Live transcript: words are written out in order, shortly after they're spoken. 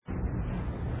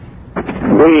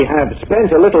We have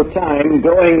spent a little time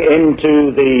going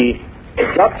into the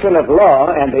doctrine of law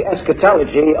and the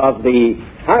eschatology of the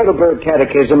Heidelberg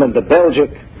Catechism and the Belgic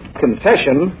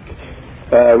Confession,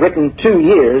 written 2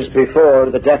 years before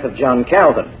the death of John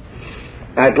Calvin.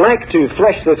 I'd like to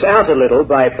flesh this out a little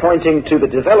by pointing to the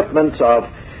development of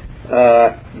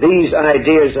these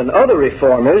ideas and other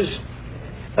reformers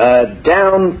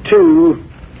down to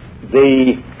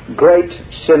the Great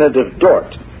Synod of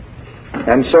Dort.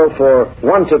 And so, for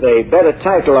want of a better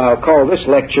title, I'll call this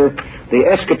lecture The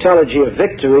Eschatology of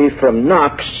Victory from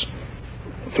Knox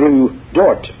through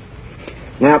Dort.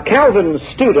 Now, Calvin's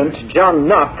student, John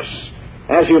Knox,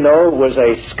 as you know, was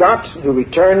a Scot who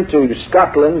returned to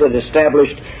Scotland and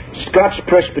established Scots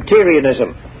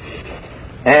Presbyterianism.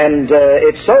 And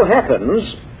it so happens,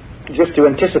 just to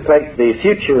anticipate the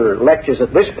future lectures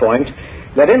at this point,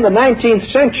 that in the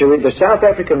 19th century, the South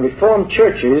African Reformed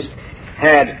churches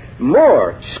had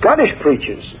more Scottish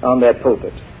preachers on their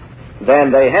pulpit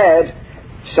than they had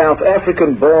South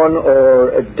African-born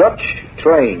or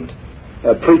Dutch-trained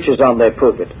preachers on their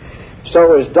pulpit.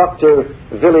 So as Dr.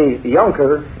 Willie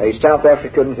Jonker, a South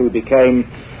African who became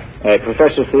a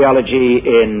professor of theology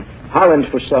in Holland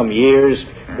for some years,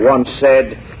 once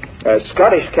said,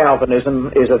 Scottish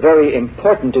Calvinism is a very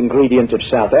important ingredient of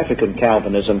South African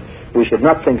Calvinism. We should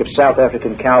not think of South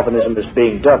African Calvinism as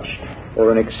being Dutch or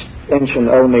an extension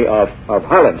only of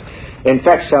Holland. In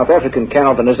fact, South African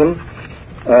Calvinism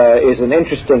is an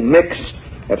interesting mix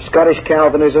of Scottish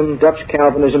Calvinism, Dutch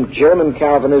Calvinism, German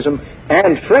Calvinism,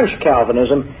 and French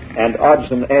Calvinism, and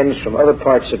odds and ends from other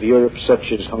parts of Europe,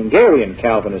 such as Hungarian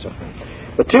Calvinism.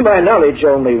 But to my knowledge,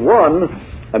 only one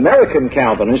American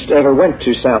Calvinist ever went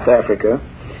to South Africa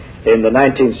in the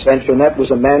 19th century, and that was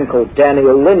a man called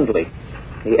Daniel Lindley.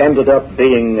 He ended up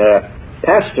being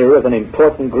pastor of an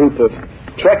important group of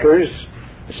trekkers,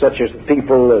 such as the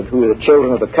people who are the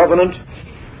children of the covenant,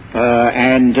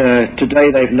 and today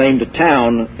they've named a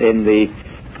town in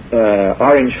the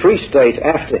Orange Free State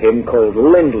after him called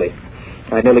Lindley.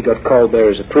 I nearly got called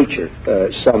there as a preacher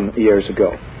some years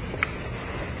ago.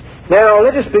 Now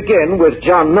let us begin with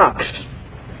John Knox.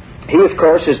 He, of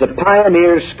course, is the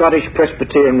pioneer Scottish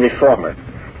Presbyterian reformer.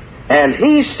 And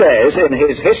he says in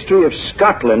his History of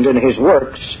Scotland, in his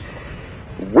works,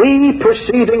 we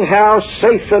perceiving how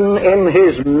Satan in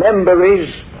his memories,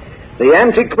 the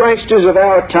Antichristers of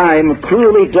our time,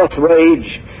 cruelly doth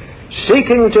rage,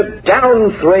 seeking to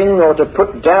downthring or to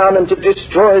put down and to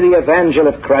destroy the evangel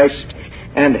of Christ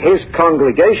and his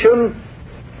congregation,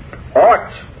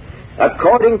 ought,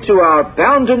 according to our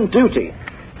bounden duty,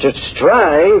 to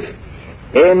strive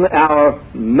in our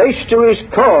Maester's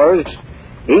cause,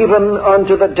 even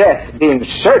unto the death, being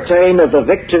certain of the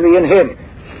victory in him,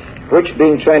 which,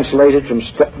 being translated from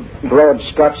broad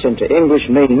Scots into English,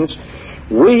 means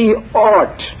we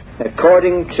ought,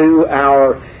 according to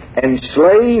our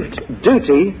enslaved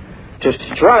duty, to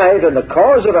strive in the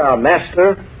cause of our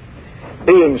Master,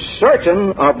 being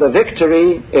certain of the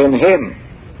victory in him.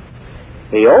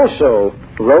 He also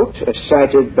wrote, as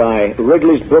cited by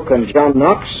Wrigley's book on John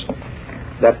Knox,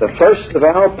 that the first of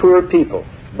our poor people,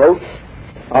 both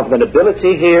of the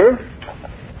nobility here,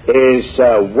 is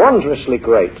wondrously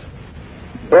great.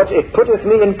 But it putteth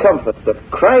me in comfort that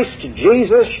Christ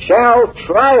Jesus shall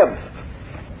triumph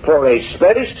for a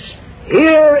space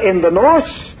here in the north,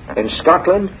 in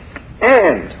Scotland,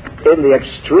 and in the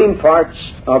extreme parts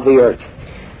of the earth.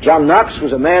 John Knox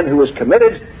was a man who was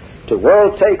committed to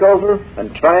world takeover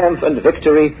and triumph and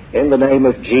victory in the name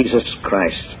of Jesus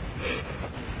Christ.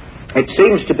 It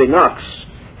seems to be Knox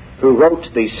who wrote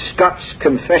the Scots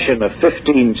Confession of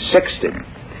 1560.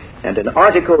 And in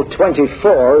Article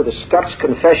 24, the Scots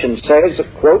Confession says,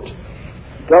 quote,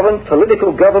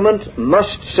 political government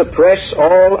must suppress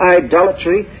all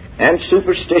idolatry and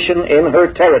superstition in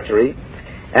her territory,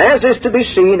 as is to be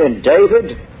seen in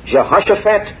David,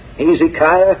 Jehoshaphat,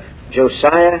 Hezekiah,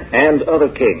 Josiah, and other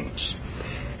kings.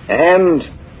 And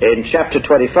in chapter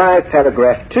 25,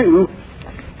 paragraph 2,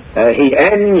 he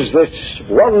ends this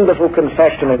wonderful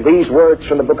confession in these words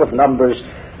from the book of Numbers,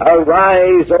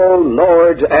 Arise, O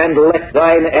Lord, and let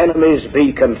thine enemies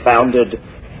be confounded.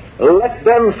 Let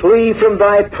them flee from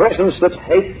thy presence that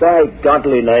hate thy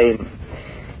godly name.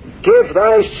 Give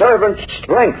thy servant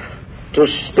strength to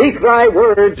speak thy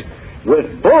word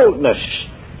with boldness,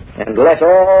 and let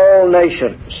all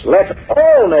nations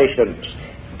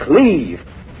cleave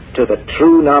to the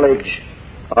true knowledge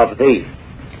of thee.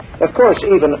 Of course,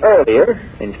 even earlier,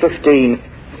 in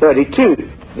 1532,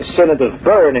 the Synod of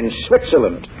Bern in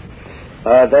Switzerland,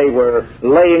 they were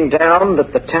laying down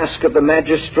that the task of the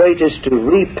magistrate is to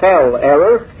repel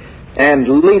error and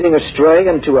leading astray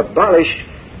and to abolish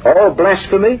all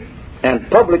blasphemy and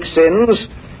public sins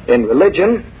in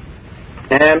religion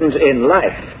and in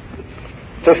life.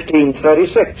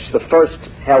 1536, the first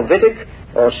Helvetic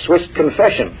or Swiss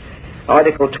confession.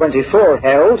 Article 24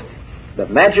 held the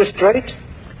magistrate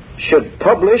should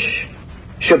punish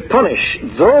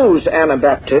those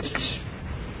Anabaptists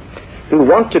who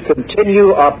want to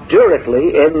continue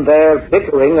obdurately in their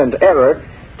bickering and error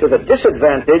to the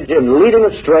disadvantage in leading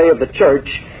astray of the church,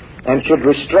 and should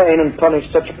restrain and punish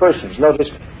such persons. Notice,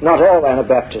 not all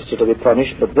Anabaptists are to be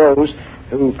punished, but those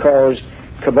who cause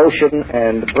commotion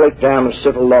and breakdown of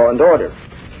civil law and order.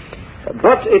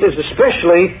 But it is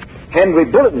especially Henry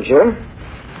Bullinger,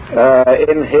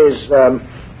 in his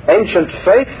Ancient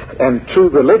Faith and True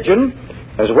Religion,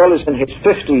 as well as in his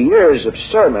 50 years of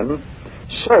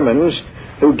sermons,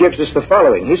 who gives us the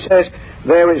following. He says,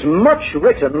 "There is much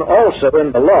written also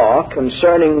in the law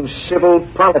concerning civil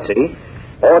polity,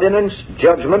 ordinance,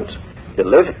 judgment, to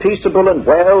live peaceable and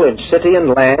well in city and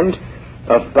land,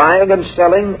 of buying and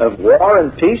selling, of war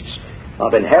and peace,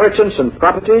 of inheritance and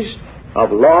properties,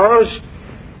 of laws,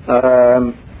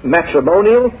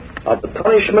 matrimonial, of the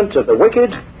punishment of the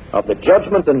wicked, of the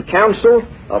judgment and counsel,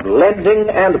 of lending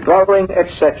and borrowing,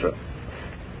 etc.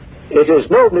 It is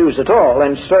no news at all,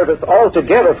 and serveth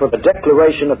altogether for the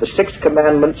declaration of the 6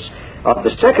 commandments of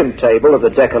the second table of the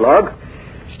Decalogue,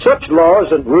 such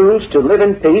laws and rules to live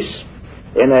in peace,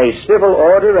 in a civil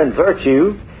order and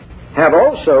virtue, have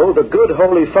also the good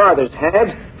holy fathers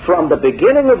had from the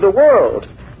beginning of the world,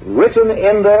 written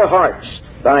in their hearts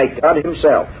by God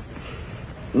himself.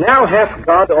 Now hath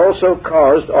God also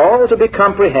caused all to be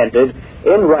comprehended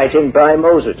in writing by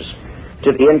Moses,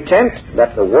 to the intent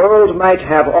that the world might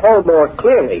have all more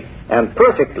clearly and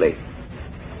perfectly,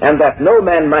 and that no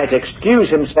man might excuse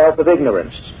himself of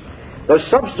ignorance. The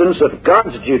substance of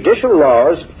God's judicial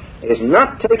laws is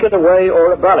not taken away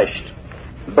or abolished,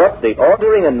 but the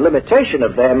ordering and limitation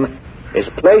of them is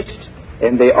placed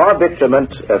in the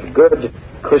arbitrament of good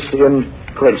Christian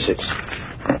princes."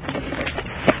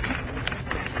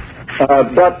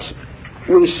 But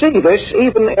we see this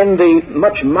even in the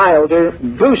much milder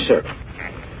Bucer.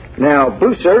 Now,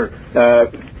 Bucer,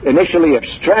 initially of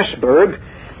Strasbourg,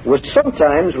 was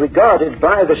sometimes regarded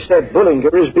by the said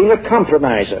Bullinger as being a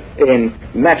compromiser in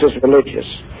matters religious.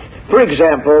 For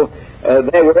example,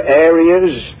 there were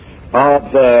areas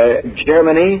of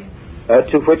Germany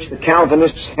to which the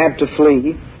Calvinists had to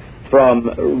flee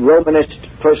from Romanist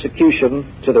persecution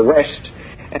to the west,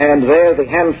 and there the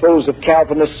handfuls of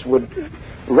Calvinists would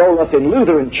roll up in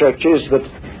Lutheran churches that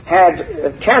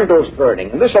had candles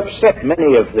burning, and this upset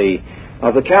many of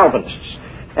the Calvinists.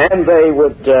 And they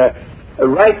would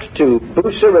write to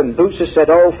Bucer, and Bucer said,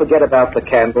 "Oh, forget about the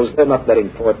candles, they're not that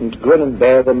important, grin and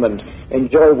bear them and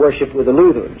enjoy worship with the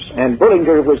Lutherans." And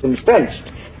Bullinger was incensed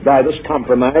by this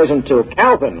compromise until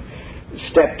Calvin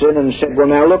stepped in and said, "Well,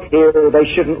 now look here, they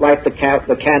shouldn't light the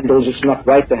candles, it's not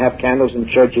right to have candles in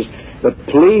churches, but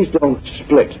please don't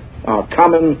split our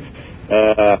common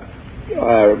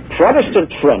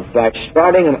Protestant front by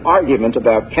starting an argument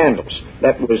about candles."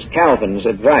 That was Calvin's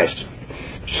advice.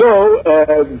 So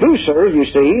Bucer, you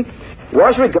see,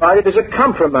 was regarded as a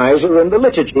compromiser in the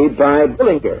liturgy by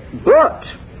Bullinger. But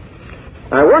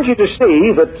I want you to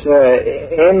see that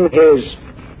in his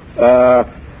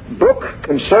book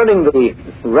concerning the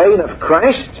reign of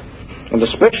Christ, and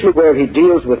especially where he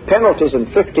deals with penalties in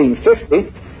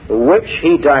 1550, which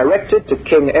he directed to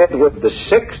King Edward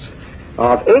VI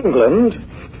of England,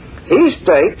 he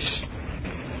states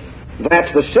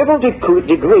that the civil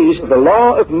degrees of the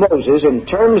law of Moses, in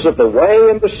terms of the way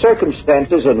and the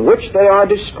circumstances in which they are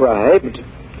described,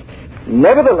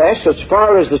 nevertheless, as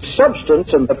far as the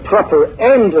substance and the proper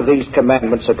end of these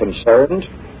commandments are concerned,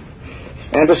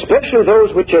 and especially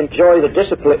those which enjoin the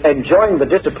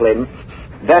discipline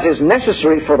that is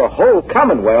necessary for the whole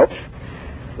commonwealth,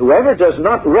 whoever does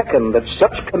not reckon that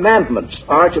such commandments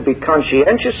are to be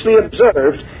conscientiously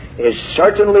observed is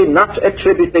certainly not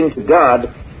attributing to God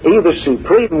either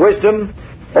supreme wisdom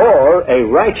or a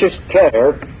righteous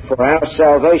care for our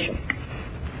salvation.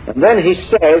 And then he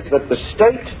says that the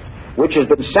state which has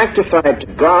been sanctified to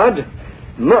God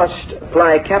must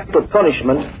apply capital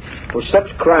punishment for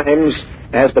such crimes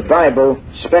as the Bible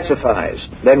specifies,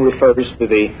 then refers to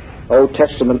the Old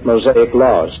Testament Mosaic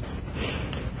laws.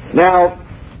 Now,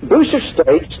 Bucer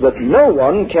states that no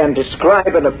one can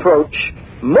describe an approach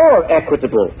more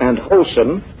equitable and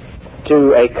wholesome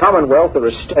to a commonwealth or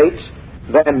a state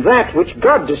than that which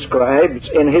God describes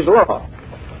in his law.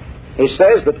 He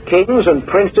says that kings and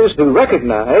princes who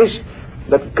recognize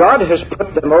that God has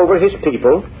put them over his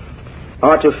people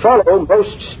are to follow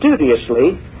most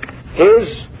studiously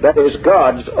that is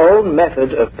God's own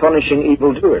method of punishing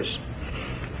evildoers.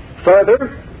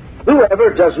 Further,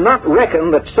 whoever does not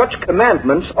reckon that such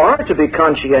commandments are to be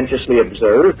conscientiously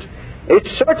observed is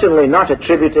certainly not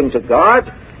attributing to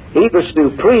God either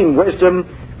supreme wisdom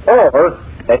or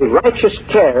a righteous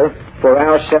care for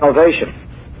our salvation.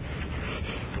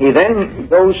 He then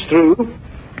goes through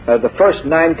the first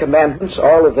 9 commandments,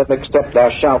 all of them except thou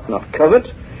shalt not covet,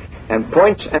 and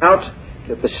points out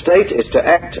that the state is to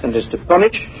act and is to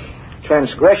punish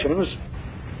transgressions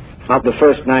of the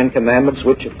first 9 commandments,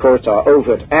 which of course are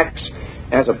overt acts,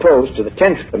 as opposed to the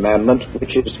 10th commandment,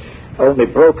 which is only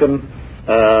broken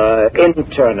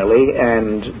internally,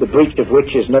 and the breach of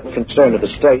which is no concern of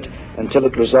the state until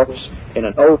it results in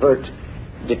an overt,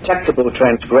 detectable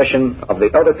transgression of the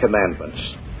other commandments.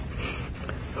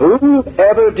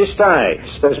 Whoever decides,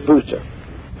 says Bucer,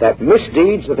 that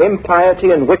misdeeds of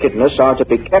impiety and wickedness are to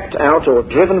be kept out or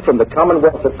driven from the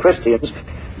commonwealth of Christians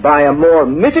by a more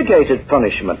mitigated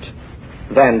punishment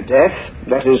than death,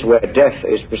 that is, where death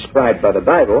is prescribed by the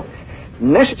Bible,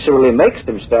 necessarily makes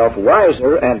himself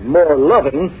wiser and more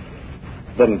loving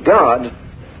than God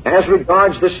as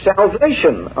regards the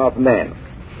salvation of men.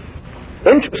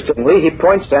 Interestingly, he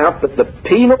points out that the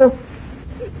penal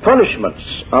punishments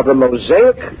of the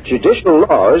Mosaic judicial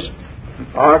laws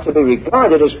are to be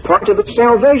regarded as part of the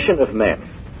salvation of men.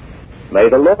 May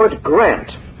the Lord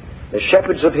grant the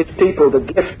shepherds of his people the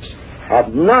gifts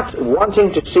of not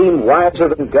wanting to seem wiser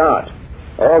than God,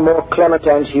 or more clement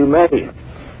and humane,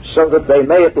 so that they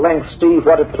may at length see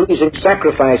what a pleasing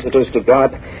sacrifice it is to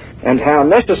God, and how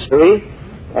necessary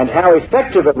and how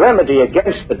effective a remedy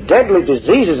against the deadly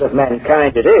diseases of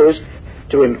mankind it is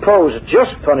to impose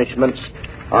just punishments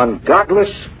on godless,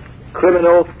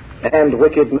 criminal, and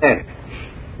wicked men.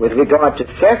 With regard to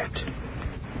theft,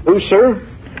 Bucer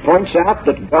points out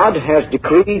that God has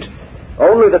decreed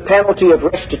only the penalty of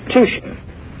restitution.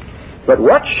 But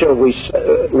what shall we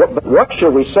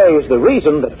say is the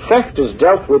reason that theft is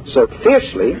dealt with so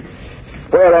fiercely,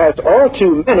 whereas all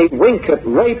too many wink at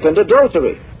rape and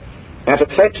adultery, at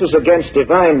offenses against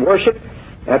divine worship,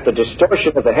 at the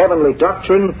distortion of the heavenly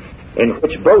doctrine in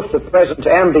which both the present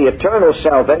and the eternal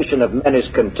salvation of men is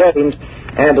contained,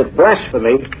 and at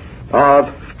blasphemy of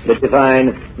the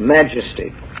divine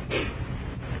majesty.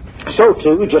 So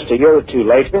too, just a year or two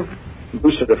later,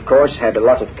 Bucer, of course, had a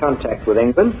lot of contact with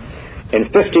England. In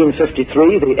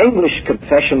 1553, the English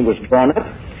Confession was drawn up,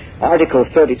 Article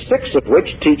 36 of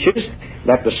which teaches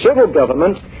that the civil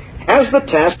government has the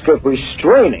task of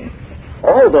restraining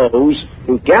all those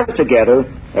who gather together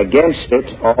against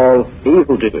it, all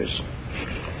evildoers.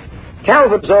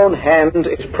 Calvin's own hand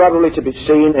is probably to be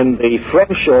seen in the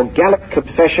French or Gallic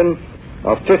Confession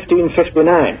of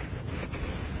 1559,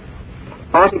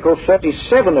 Article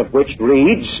 37 of which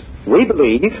reads, "We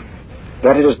believe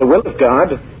that it is the will of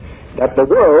God that the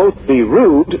world be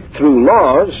ruled through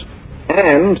laws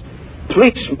and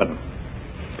policemen,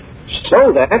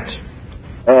 so that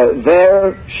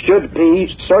there should be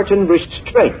certain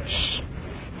restraints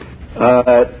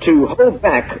to hold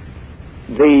back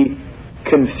the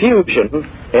confusion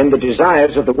in the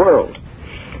desires of the world.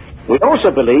 We also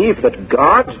believe that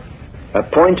God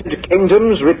appointed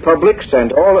kingdoms, republics,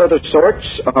 and all other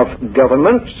sorts of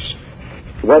governments,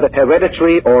 whether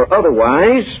hereditary or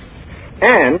otherwise,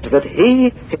 and that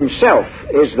he himself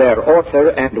is their author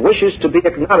and wishes to be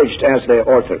acknowledged as their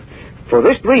author. For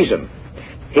this reason,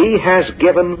 he has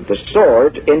given the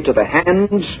sword into the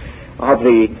hands of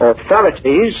the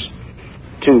authorities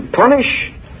to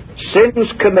punish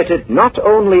sins committed not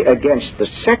only against the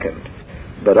second,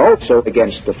 but also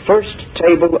against the first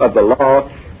table of the law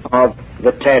of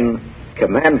the 10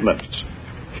 Commandments."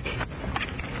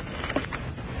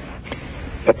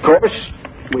 Of course,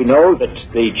 we know that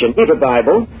the Geneva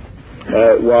Bible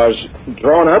was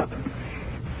drawn up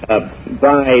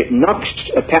by Knox,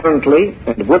 apparently,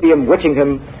 and William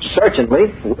Whittingham, certainly,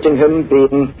 Whittingham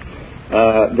being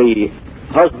the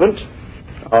husband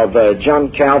of John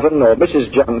Calvin, or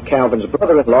Mrs. John Calvin's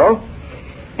brother-in-law,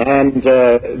 and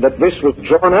that this was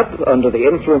drawn up under the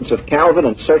influence of Calvin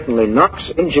and certainly Knox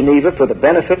in Geneva for the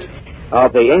benefit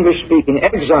of the English-speaking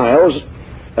exiles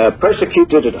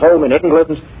persecuted at home in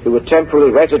England who were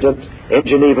temporarily resident in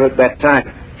Geneva at that time.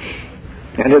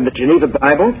 And in the Geneva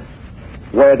Bible,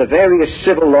 where the various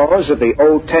civil laws of the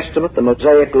Old Testament, the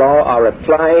Mosaic Law, are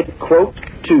applied, quote,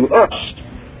 to us,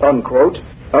 unquote,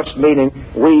 us meaning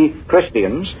we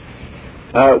Christians,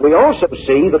 we also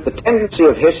see that the tendency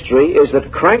of history is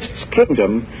that Christ's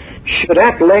kingdom should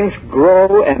at length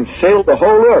grow and fill the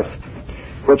whole earth,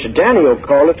 which Daniel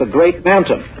calleth a great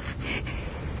mountain.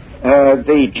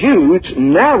 The Jews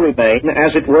now remain,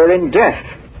 as it were, in death,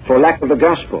 for lack of the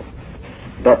gospel.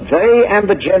 But they and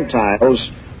the Gentiles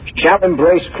shall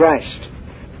embrace Christ.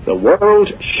 The world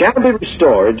shall be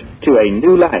restored to a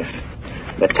new life.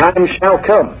 The time shall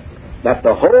come that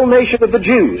the whole nation of the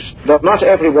Jews, though not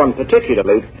everyone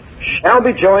particularly, shall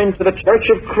be joined to the Church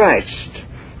of Christ.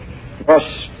 Thus,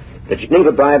 the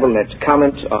Geneva Bible in its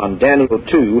comment on Daniel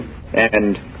 2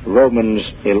 and Romans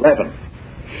 11.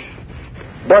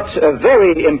 But a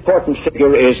very important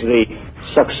figure is the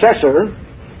successor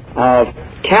of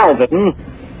Calvin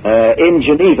in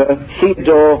Geneva,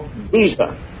 Theodore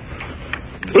Beza.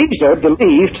 Beza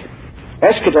believed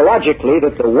eschatologically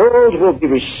that the world will be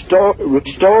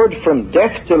restored from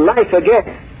death to life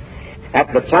again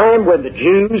at the time when the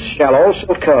Jews shall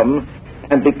also come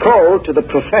and be called to the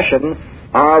profession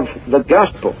of the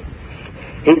gospel.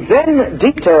 He then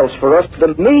details for us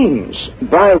the means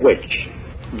by which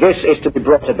this is to be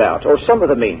brought about, or some of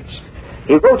the means.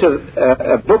 He wrote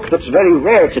a book that's very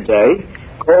rare today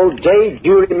called De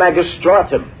Jure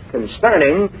Magistratum,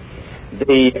 concerning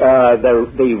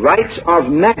the rights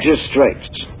of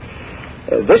magistrates.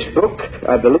 This book,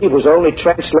 I believe, was only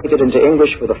translated into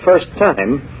English for the first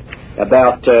time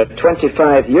about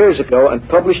 25 years ago and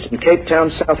published in Cape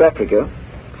Town, South Africa,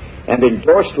 and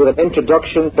endorsed with an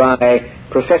introduction by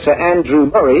Professor Andrew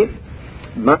Murray,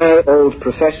 my old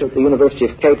professor at the University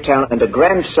of Cape Town and a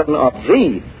grandson of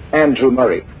the Andrew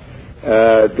Murray,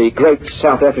 the great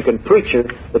South African preacher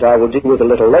that I will deal with a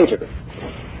little later.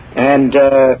 And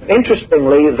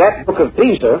interestingly, that book of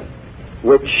Beza,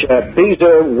 which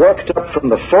Beza worked up from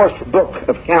the fourth book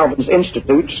of Calvin's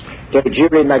Institutes, De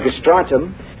Jure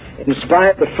Magistratum,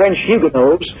 inspired the French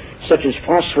Huguenots, such as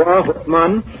François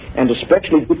Hotman and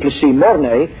especially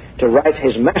Duplessis-Mornay, to write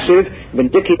his massive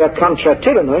Vindicia contra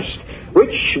Tyrannus,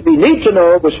 which we need to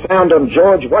know was found on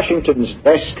George Washington's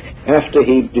desk after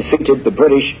he defeated the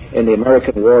British in the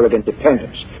American War of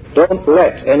Independence. Don't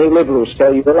let any liberals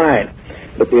tell you a lie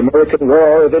that the American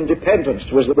War of Independence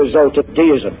was the result of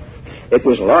deism. It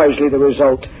was largely the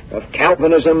result of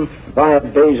Calvinism via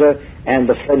Beza and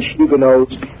the French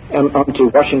Huguenots and onto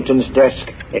Washington's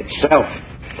desk itself.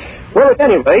 Well, at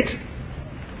any rate,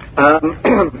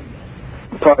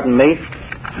 pardon me,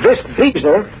 this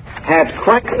Beza had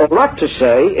quite a lot to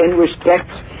say in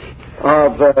respect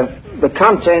of the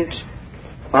content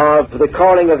of the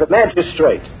calling of a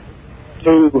magistrate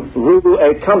to rule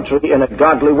a country in a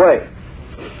godly way.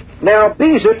 Now,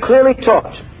 Beza clearly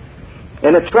taught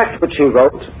in a tract which he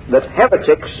wrote that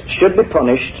heretics should be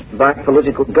punished by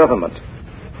political government.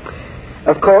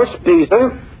 Of course,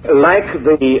 Beza, like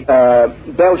the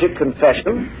Belgic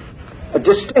Confession,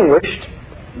 distinguished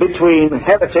between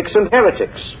heretics and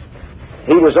heretics.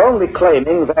 He was only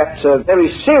claiming that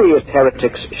very serious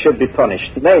heretics should be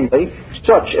punished, namely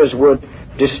such as would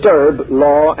disturb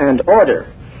law and order.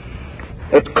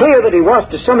 It's clear that he was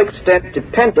to some extent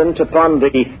dependent upon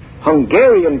the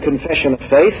Hungarian Confession of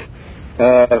Faith,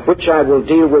 which I will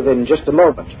deal with in just a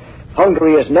moment.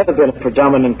 Hungary has never been a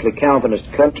predominantly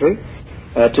Calvinist country.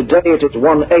 Today it is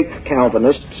 1/8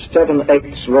 Calvinist,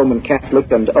 7/8 Roman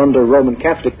Catholic, and under Roman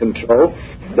Catholic control.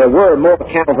 There were more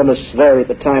Calvinists there at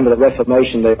the time of the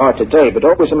Reformation than there are today, but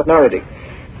always a minority.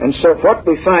 And so what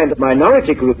we find, a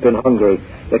minority group in Hungary,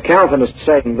 the Calvinists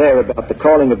saying there about the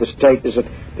calling of the state, is of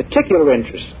particular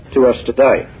interest to us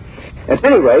today. At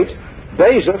any rate,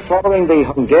 Beza, following the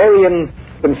Hungarian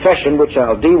Confession, which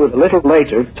I'll deal with a little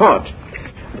later, taught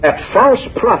that false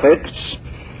prophets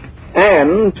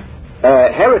and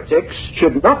heretics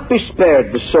should not be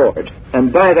spared the sword,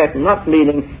 and by that not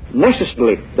meaning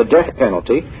necessarily the death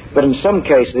penalty, but in some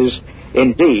cases,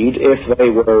 indeed, if they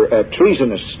were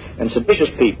treasonous and seditious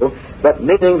people, but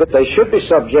meaning that they should be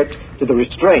subject to the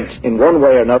restraint in one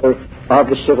way or another of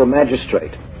the civil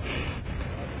magistrate.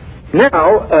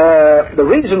 Now, the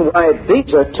reason why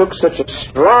Beza took such a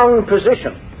strong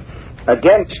position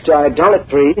against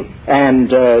idolatry and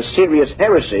serious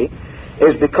heresy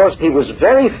is because he was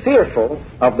very fearful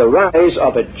of the rise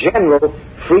of a general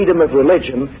freedom of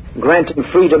religion, granting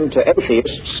freedom to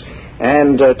atheists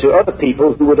and to other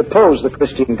people who would oppose the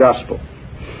Christian gospel.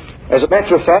 As a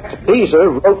matter of fact, Beza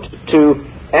wrote to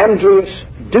Andreas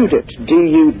Dudit,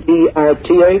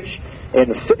 D-U-D-I-T-H,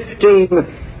 in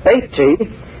 1580,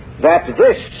 that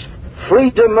this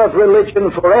freedom of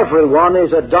religion for everyone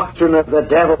is a doctrine of the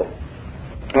devil.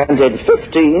 And in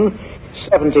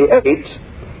 1578,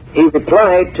 he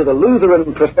replied to the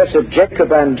Lutheran professor Jacob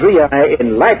Andreae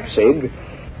in Leipzig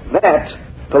that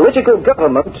political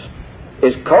government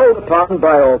is called upon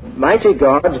by Almighty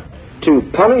God to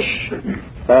punish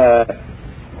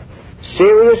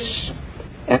serious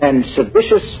and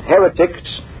seditious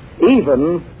heretics,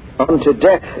 even unto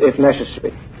death if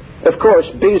necessary. Of course,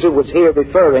 Beza was here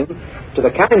referring to the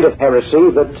kind of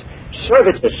heresy that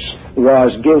Servetus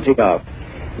was guilty of,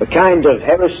 the kind of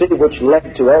heresy which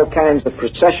led to all kinds of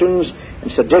processions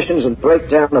and seditions and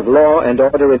breakdown of law and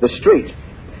order in the street.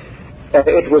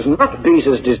 It was not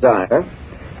Beza's desire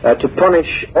to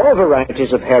punish all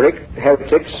varieties of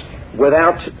heretics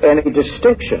without any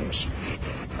distinctions.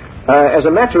 As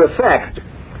a matter of fact,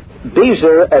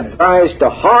 Beza advised a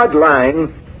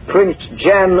hard-line Prince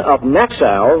Jan of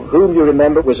Nassau, whom you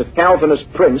remember was a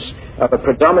Calvinist prince of a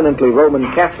predominantly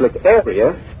Roman Catholic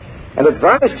area, and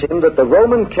advised him that the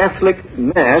Roman Catholic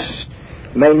Mass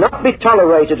may not be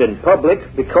tolerated in public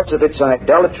because of its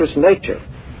idolatrous nature.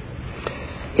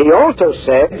 He also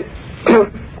said,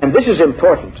 and this is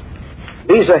important,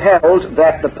 Beza held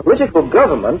that the political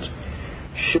government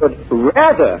should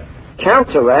rather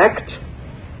counteract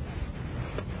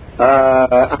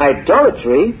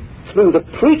idolatry through the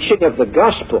preaching of the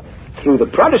gospel through the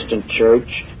Protestant church,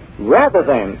 rather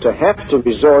than to have to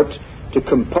resort to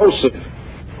compulsive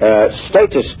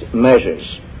statist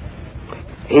measures.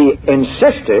 He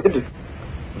insisted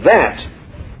that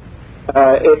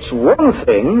it's one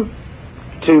thing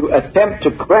to attempt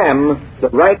to cram the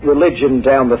right religion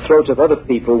down the throat of other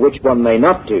people, which one may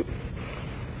not do.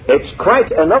 It's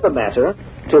quite another matter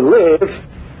to live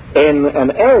in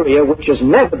an area which has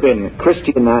never been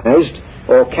Christianized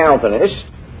or Calvinist,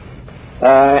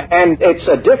 and it's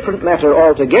a different matter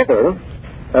altogether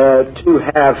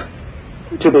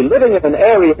to be living in an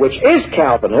area which is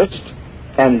Calvinist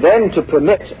and then to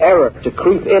permit error to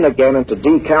creep in again and to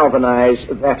de-Calvinize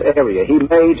that area. He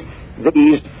made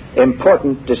these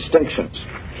important distinctions.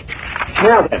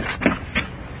 Now then,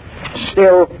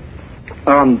 still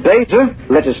on Beza,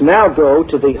 let us now go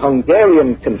to the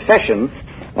Hungarian Confession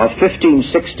of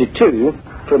 1562,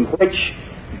 from which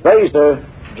Beza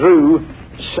drew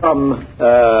some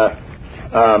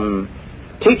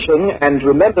teaching, and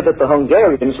remember that the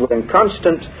Hungarians were in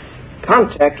constant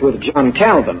contact with John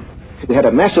Calvin, who had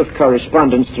a massive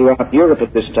correspondence throughout Europe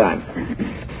at this time.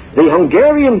 The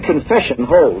Hungarian Confession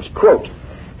holds, quote,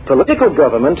 "Political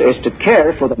government is to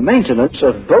care for the maintenance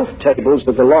of both tables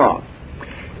of the law.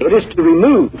 It is to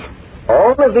remove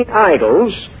all of the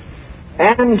idols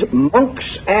and monks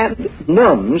and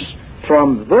nuns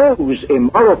from those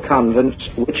immoral convents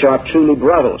which are truly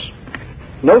brothels."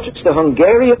 Notice the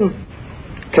Hungarian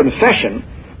Confession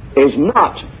is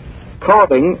not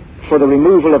calling for the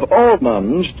removal of all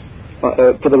nuns,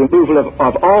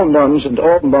 of all nuns and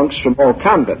all monks from all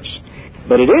convents,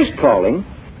 but it is calling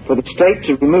for the state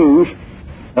to remove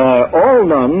all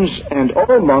nuns and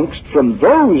all monks from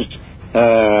those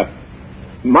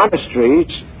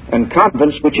monasteries and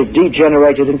convents which have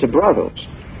degenerated into brothels.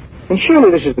 And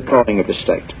surely this is the calling of the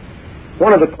state.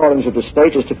 One of the callings of the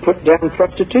state is to put down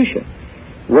prostitution,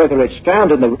 whether it's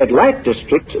found in the red light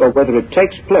district or whether it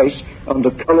takes place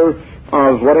under color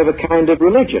of whatever kind of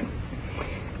religion.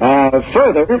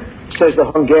 Further, says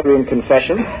the Hungarian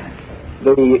Confession,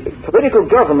 the political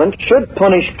government should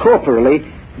punish corporally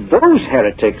those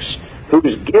heretics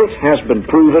whose guilt has been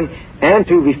proven and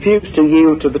who refuse to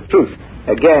yield to the truth.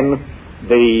 Again,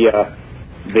 the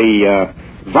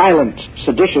violent,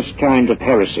 seditious kind of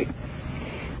heresy.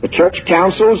 The church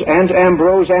councils and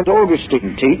Ambrose and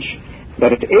Augustine teach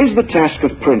that it is the task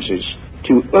of princes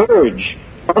to urge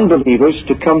unbelievers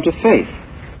to come to faith.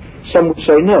 Some would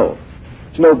say no.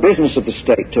 It's no business of the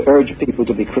state to urge people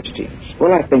to be Christians.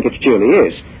 Well, I think it surely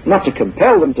is. Not to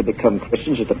compel them to become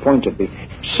Christians at the point of the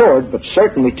sword, but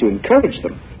certainly to encourage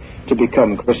them to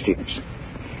become Christians.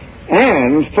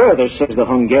 And further, says the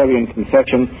Hungarian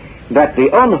Confession, that the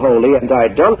unholy and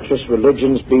idolatrous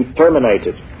religions be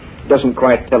terminated. Doesn't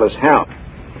quite tell us how.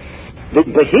 The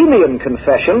Bohemian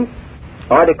Confession,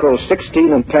 Article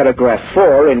 16 and Paragraph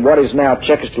 4 in what is now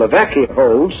Czechoslovakia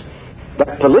holds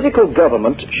that political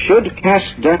government should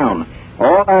cast down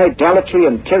all idolatry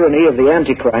and tyranny of the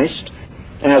Antichrist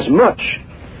as much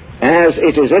as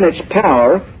it is in its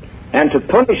power, and to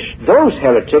punish those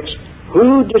heretics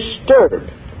who disturb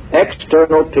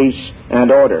external peace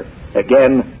and order.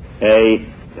 Again, a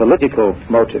political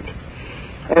motive.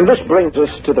 And this brings us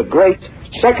to the great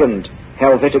Second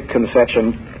Helvetic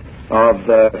Confession of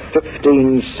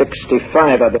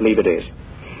 1565, I believe it is.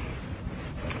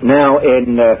 Now,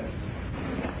 in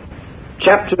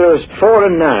chapters 4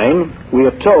 and 9, we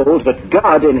are told that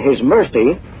God, in His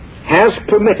mercy, has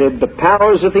permitted the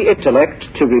powers of the intellect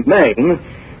to remain,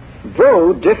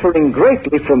 though differing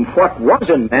greatly from what was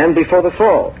in man before the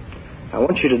fall. I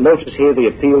want you to notice here the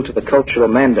appeal to the cultural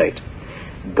mandate.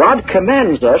 God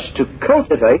commands us to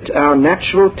cultivate our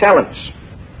natural talents,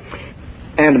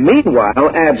 and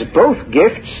meanwhile adds both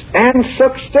gifts and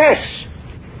success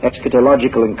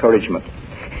eschatological encouragement.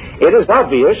 It is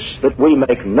obvious that we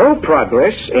make no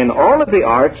progress in all of the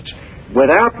arts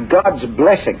without God's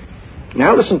blessing.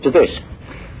 Now listen to this.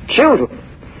 Children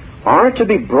are to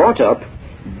be brought up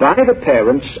by the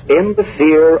parents in the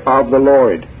fear of the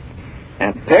Lord.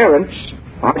 And parents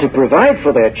are to provide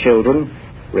for their children,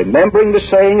 remembering the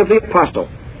saying of the apostle,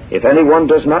 if anyone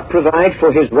does not provide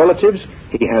for his relatives,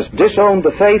 he has disowned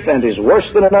the faith and is worse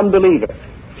than an unbeliever.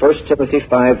 1 Timothy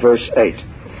 5, verse 8.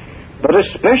 But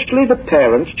especially the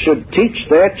parents should teach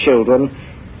their children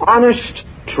honest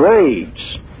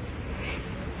trades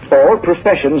or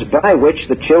professions by which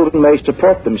the children may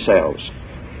support themselves.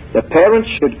 The parents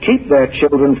should keep their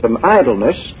children from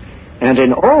idleness and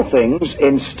in all things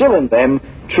instill in them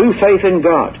true faith in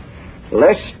God,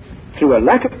 lest through a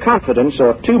lack of confidence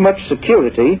or too much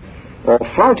security or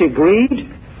faulty greed,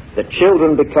 the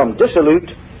children become dissolute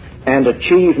and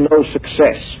achieve no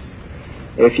success.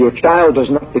 If your child does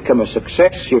not become a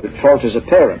success, you're at fault as a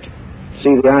parent.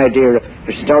 See the idea of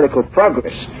historical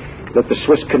progress that the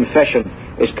Swiss Confession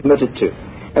is committed to.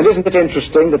 And isn't it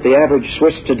interesting that the average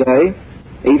Swiss today,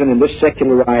 even in this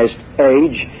secularized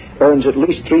age, earns at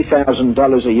least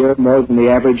 $3,000 a year more than the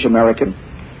average American,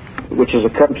 which is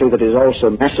a country that is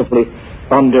also massively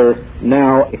under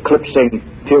now eclipsing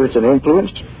Puritan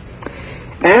influence.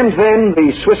 And then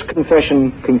the Swiss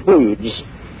Confession concludes,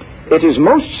 it is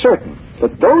most certain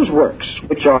that those works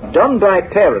which are done by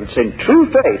parents in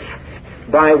true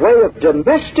faith by way of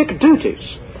domestic duties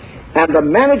and the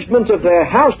management of their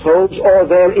households or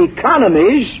their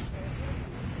economies,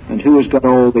 and who has got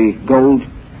all the gold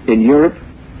in Europe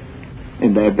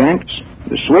in their banks?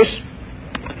 The Swiss.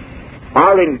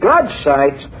 Are in God's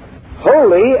sight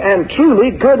holy and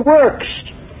truly good works.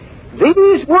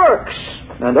 These works,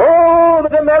 and oh,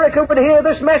 that America would hear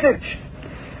this message,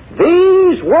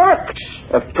 these works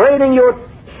of training your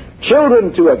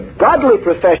children to a godly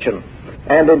profession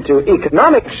and into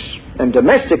economics and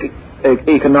domestic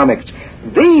economics,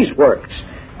 these works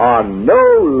are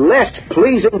no less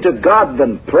pleasing to God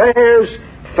than prayers,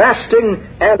 fasting,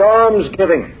 and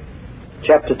almsgiving.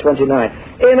 Chapter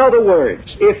 29. In other words,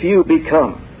 if you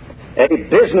become a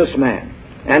businessman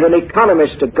and an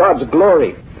economist to God's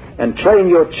glory and train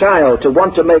your child to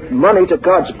want to make money to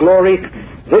God's glory,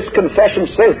 this confession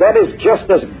says that is just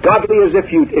as godly as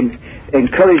if you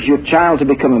encourage your child to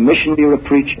become a missionary or a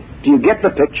preacher. Do you get the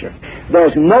picture?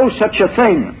 There's no such a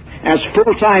thing as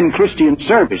full-time Christian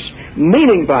service,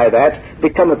 meaning by that,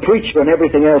 become a preacher and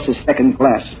everything else is second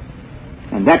class.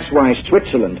 And that's why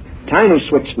Switzerland, tiny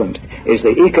Switzerland, is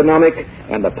the economic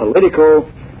and the political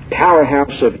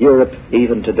powerhouse of Europe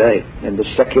even today in the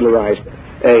secularized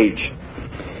age.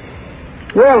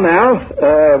 Well now,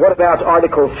 what about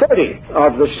Article 30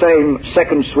 of the same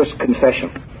Second Swiss Confession?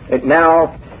 It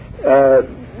now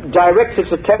directs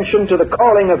its attention to the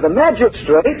calling of the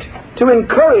magistrate to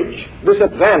encourage this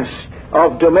advance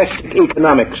of domestic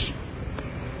economics.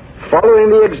 Following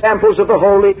the examples of the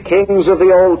holy kings of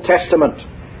the Old Testament,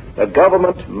 the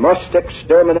government must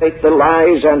exterminate the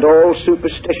lies and all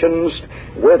superstitions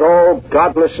with all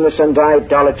godlessness and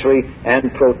idolatry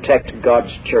and protect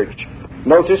God's church.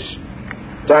 Notice,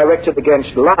 directed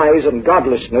against lies and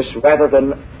godlessness rather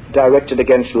than directed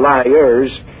against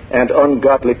liars and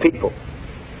ungodly people.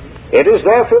 It is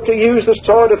therefore to use the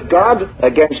sword of God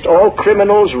against all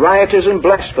criminals, rioters, and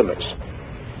blasphemers.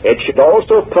 It should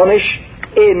also punish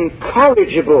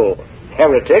incorrigible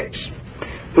heretics,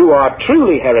 who are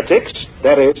truly heretics,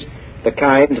 that is, the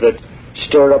kind that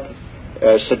stir up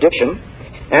sedition,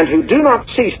 and who do not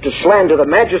cease to slander the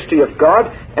majesty of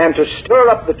God and to stir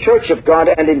up the church of God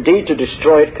and indeed to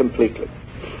destroy it completely.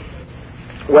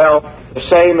 Well, the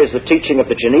same is the teaching of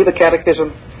the Geneva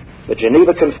Catechism, the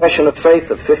Geneva Confession of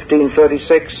Faith of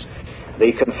 1536,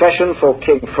 the Confession for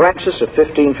King Francis of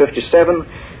 1557,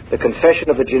 the Confession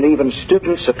of the Genevan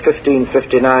Students of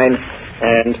 1559,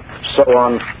 and so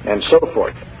on and so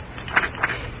forth.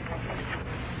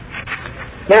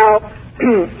 Now,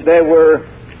 there were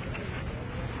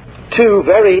two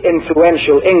very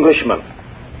influential Englishmen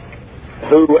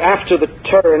who, after the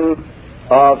turn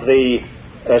of the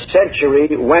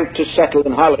century, went to settle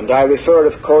in Holland. I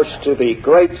refer, of course, to the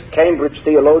great Cambridge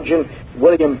theologian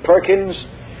William Perkins,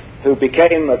 who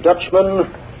became a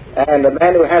Dutchman, and a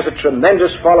man who has a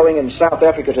tremendous following in South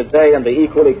Africa today, and the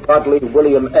equally godly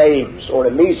William Ames, or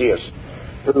Amesius,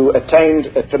 who attained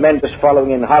a tremendous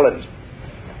following in Holland.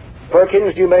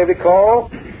 Perkins, you may recall,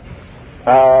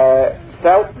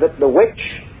 felt that the witch,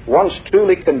 once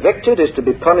truly convicted, is to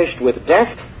be punished with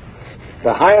death,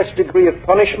 the highest degree of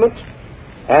punishment,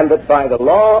 and that by the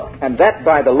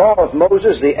law of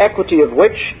Moses, the equity of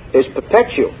which is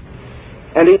perpetual.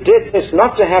 And he did this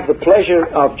not to have the pleasure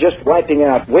of just wiping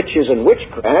out witches and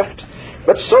witchcraft,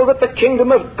 but so that the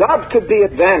kingdom of God could be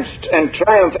advanced and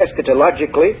triumph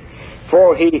eschatologically.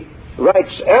 For he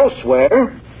writes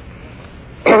elsewhere,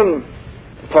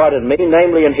 pardon me,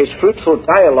 namely in his fruitful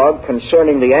dialogue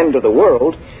concerning the end of the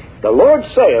world, the Lord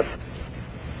saith,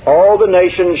 all the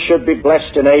nations should be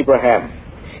blessed in Abraham.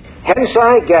 Hence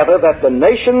I gather that the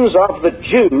nations of the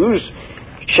Jews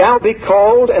shall be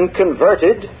called and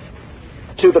converted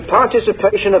to the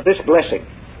participation of this blessing.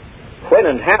 When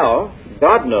and how,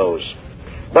 God knows.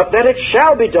 But that it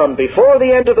shall be done before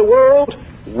the end of the world,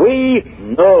 we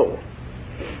know.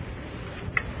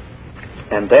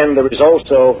 And then there is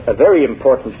also a very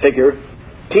important figure,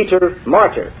 Peter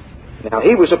Martyr. Now,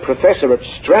 he was a professor at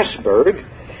Strasbourg,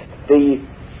 the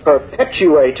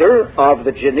perpetuator of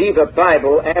the Geneva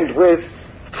Bible, and with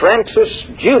Francis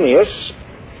Junius,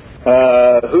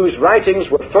 whose writings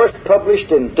were first published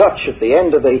in Dutch at the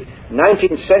end of the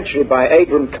 19th century by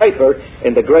Abram Kuyper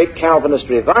in the great Calvinist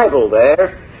revival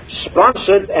there,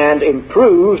 sponsored and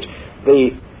improved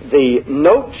the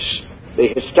notes, the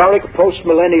historic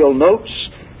postmillennial notes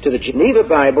to the Geneva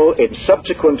Bible in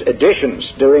subsequent editions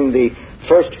during the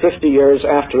first 50 years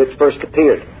after it first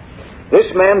appeared.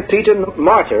 This man, Peter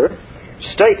Martyr,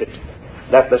 stated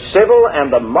that the civil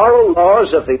and the moral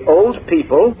laws of the old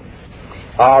people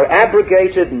are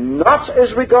abrogated not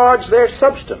as regards their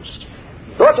substance,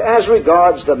 but as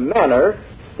regards the manner,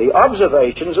 the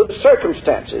observations, or the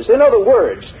circumstances. In other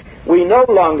words, we no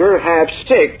longer have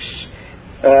 6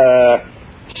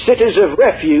 cities of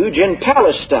refuge in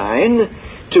Palestine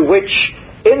to which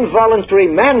involuntary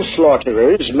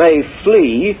manslaughterers may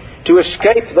flee to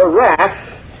escape the wrath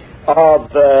of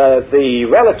the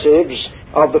relatives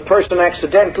of the person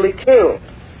accidentally killed.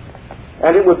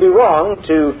 And it would be wrong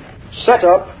to set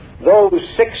up those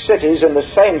 6 cities in the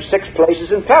same 6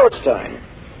 places in Palestine.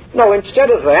 No, instead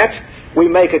of that, we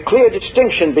make a clear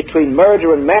distinction between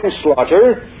murder and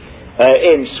manslaughter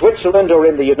in Switzerland or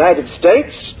in the United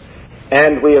States,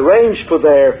 and we arrange for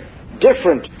their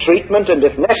different treatment, and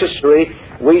if necessary,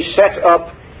 we set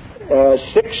up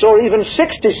 6 or even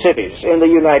 60 cities in the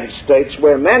United States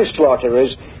where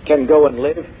manslaughterers can go and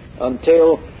live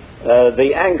until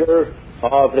the anger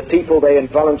of the people they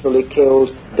involuntarily killed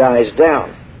dies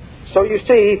down. So you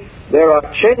see, there are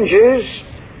changes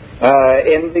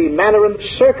in the manner and the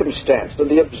circumstance and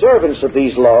the observance of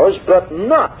these laws, but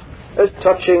not as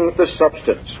touching the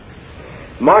substance.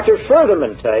 Martyr further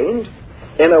maintained,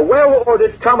 in a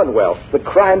well-ordered commonwealth, the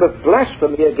crime of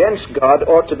blasphemy against God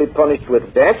ought to be punished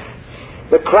with death.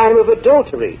 The crime of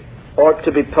adultery ought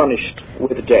to be punished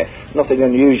with death. Nothing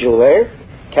unusual there.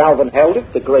 Calvin held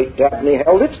it, the great Dabney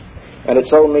held it, and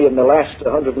it's only in the last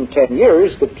 110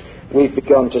 years that we've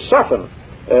begun to soften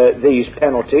these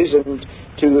penalties and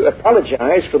to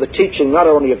apologize for the teaching not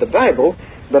only of the Bible,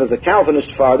 but of the Calvinist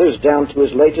fathers down to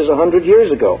as late as 100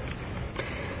 years ago.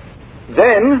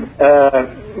 Then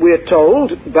we are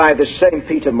told by the same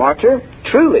Peter Martyr,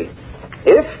 truly,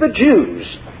 if the Jews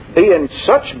be in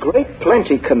such great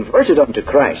plenty converted unto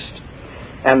Christ,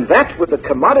 and that with the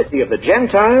commodity of the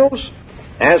Gentiles,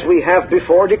 as we have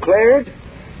before declared,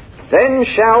 then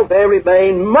shall there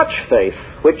remain much faith,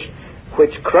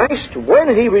 which Christ, when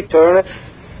he returneth,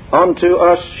 unto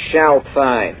us shall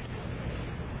find.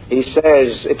 He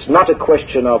says, it's not a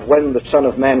question of when the Son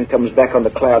of Man comes back on the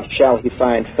clouds, shall he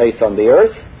find faith on the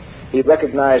earth. He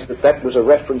recognized that was a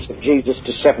reference of Jesus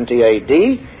to 70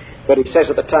 A.D., but he says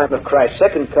at the time of Christ's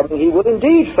second coming, he will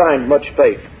indeed find much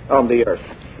faith on the earth,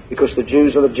 because the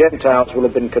Jews or the Gentiles will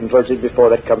have been converted before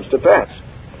that comes to pass.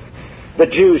 The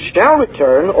Jews shall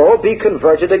return or be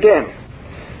converted again,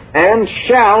 and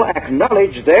shall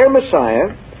acknowledge their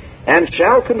Messiah, and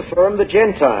shall confirm the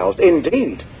Gentiles.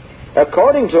 Indeed,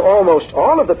 according to almost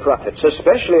all of the prophets,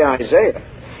 especially Isaiah,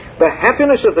 the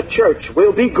happiness of the church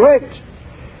will be great,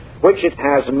 which it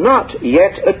has not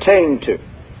yet attained to.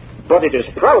 But it is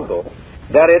probable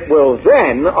that it will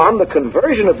then, on the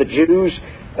conversion of the Jews,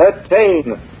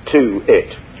 attain to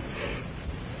it.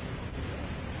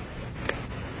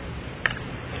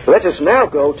 Let us now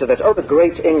go to that other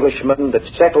great Englishman that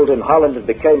settled in Holland and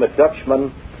became a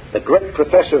Dutchman, the great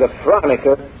professor of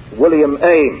Franeker, William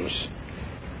Ames.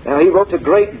 Now, he wrote a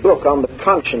great book on the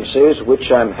consciences,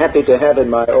 which I'm happy to have in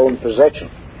my own possession.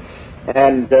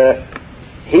 And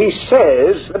he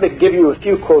says, let me give you a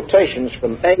few quotations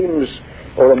from Ames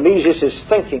or Amesius'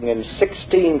 thinking in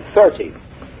 1630,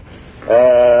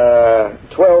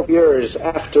 12 years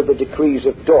after the decrees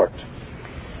of Dort,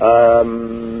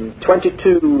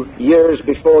 22 years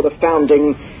before the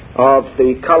founding of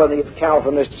the colony of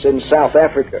Calvinists in South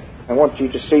Africa. I want you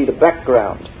to see the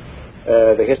background.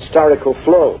 the historical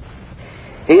flow.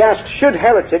 He asked, should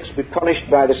heretics be punished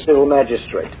by the civil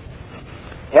magistrate?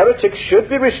 Heretics should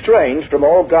be restrained from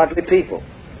all godly people.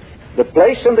 The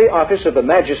place and the office of the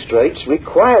magistrates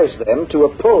requires them to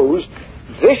oppose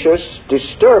vicious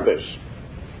disturbers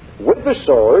with the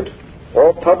sword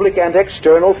or public and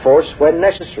external force when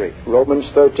necessary, Romans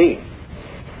 13.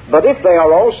 But if they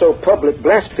are also public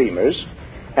blasphemers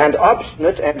and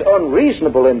obstinate and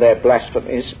unreasonable in their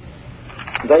blasphemies,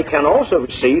 they can also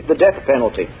receive the death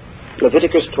penalty,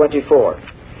 Leviticus 24.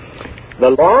 The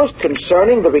laws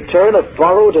concerning the return of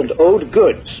borrowed and owed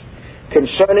goods,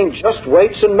 concerning just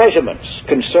weights and measurements,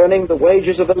 concerning the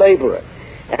wages of the laborer,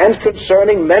 and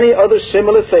concerning many other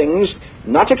similar things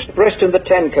not expressed in the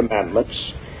Ten Commandments,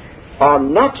 are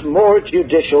not more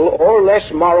judicial or less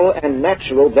moral and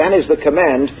natural than is the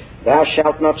command, thou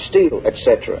shalt not steal,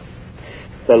 etc.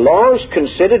 The laws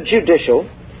considered judicial,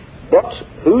 but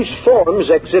whose forms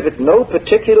exhibit no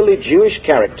particularly Jewish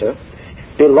character,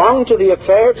 belong to the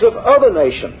affairs of other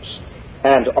nations,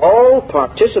 and all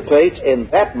participate in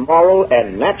that moral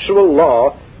and natural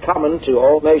law common to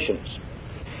all nations.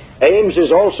 Ames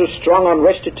is also strong on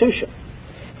restitution.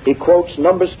 He quotes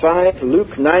Numbers 5,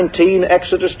 Luke 19,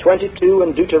 Exodus 22,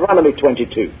 and Deuteronomy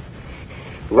 22.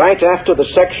 Right after the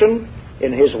section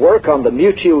in his work on the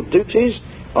mutual duties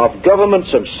of governments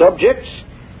and subjects,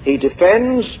 he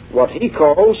defends what he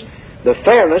calls the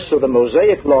fairness of the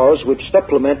Mosaic laws which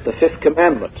supplement the Fifth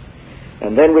Commandment,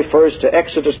 and then refers to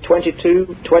Exodus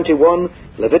 22, 21,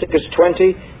 Leviticus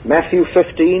 20, Matthew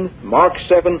 15, Mark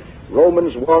 7,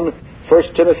 Romans 1, 1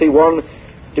 Timothy 1,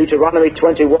 Deuteronomy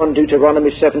 21, Deuteronomy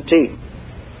 17.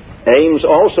 Ames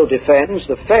also defends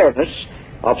the fairness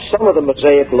of some of the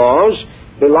Mosaic laws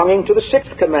belonging to the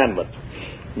Sixth Commandment,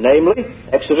 namely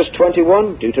Exodus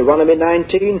 21, Deuteronomy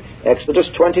 19, Exodus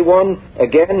 21,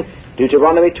 again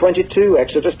Deuteronomy 22,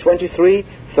 Exodus 23,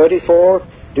 34,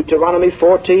 Deuteronomy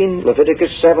 14,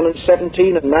 Leviticus 7 and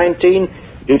 17 and 19,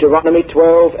 Deuteronomy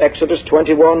 12, Exodus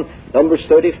 21, Numbers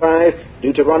 35,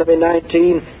 Deuteronomy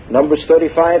 19, Numbers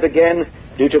 35 again,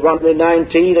 Deuteronomy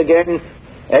 19 again,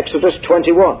 Exodus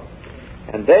 21.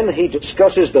 And then he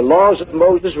discusses the laws of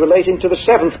Moses relating to the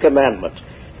Seventh Commandment,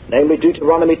 namely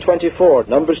Deuteronomy 24,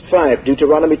 Numbers 5,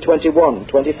 Deuteronomy 21,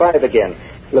 25 again,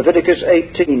 Leviticus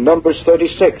 18, Numbers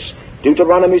 36,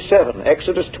 Deuteronomy 7,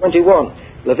 Exodus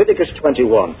 21, Leviticus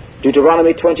 21,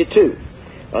 Deuteronomy 22.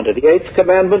 Under the Eighth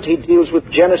Commandment, he deals with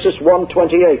Genesis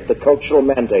 1:28, the cultural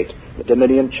mandate, the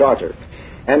Dominion Charter,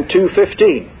 and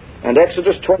 2:15, and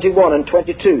Exodus 21 and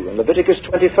 22, and Leviticus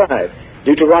 25,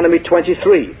 Deuteronomy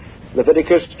 23,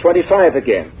 Leviticus 25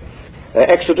 again,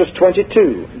 Exodus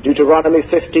 22, Deuteronomy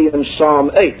 15, and Psalm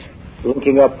 8,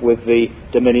 linking up with the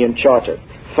Dominion Charter.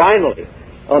 Finally,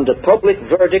 under public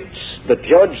verdicts, the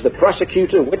judge, the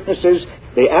prosecutor, witnesses,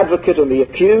 the advocate, and the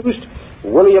accused,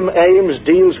 William Ames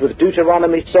deals with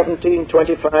Deuteronomy 17,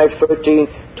 25, 13,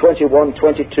 21,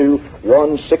 22,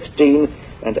 1, 16,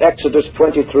 and Exodus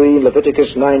 23,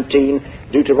 Leviticus 19,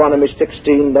 Deuteronomy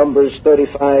 16, Numbers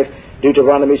 35,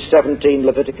 Deuteronomy 17,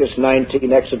 Leviticus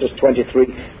 19, Exodus 23,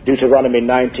 Deuteronomy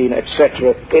 19,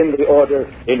 etc., in the order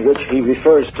in which he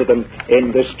refers to them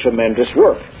in this tremendous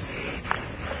work.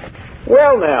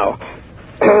 Well now,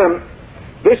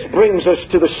 this brings us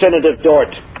to the Synod of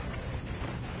Dort,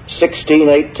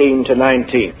 1618 to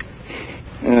 19.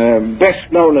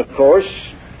 Best known, of course,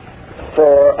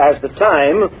 for as the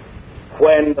time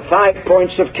when the 5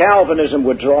 points of Calvinism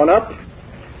were drawn up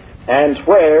and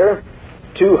where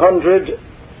 200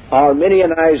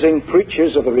 Arminianizing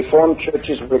preachers of the Reformed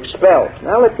churches were expelled.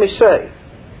 Now let me say,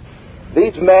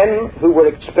 these men who were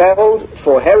expelled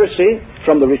for heresy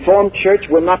from the Reformed church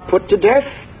were not put to death.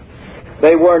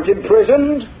 They weren't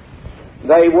imprisoned.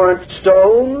 They weren't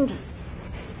stoned.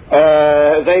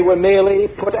 They were merely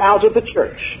put out of the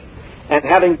church. And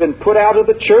having been put out of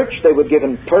the church, they were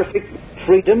given perfect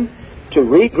freedom to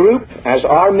regroup as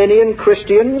Arminian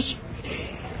Christians.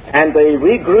 And they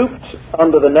regrouped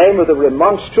under the name of the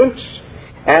Remonstrants.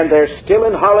 And they're still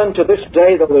in Holland to this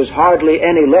day, though there's hardly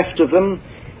any left of them.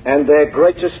 And their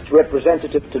greatest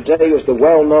representative today is the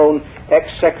well-known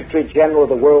ex-Secretary General of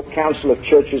the World Council of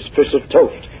Churches, Fischer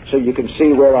Toft. So you can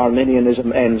see where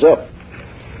Arminianism ends up.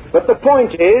 But the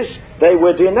point is, they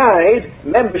were denied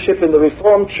membership in the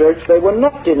Reformed Church. They were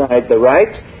not denied the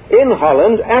right in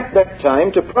Holland at that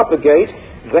time to propagate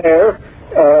their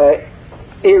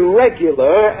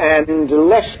irregular and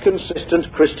less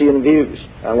consistent Christian views.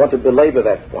 I want to belabor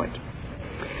that point.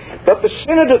 But the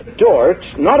Synod of Dort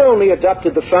not only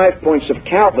adopted the 5 points of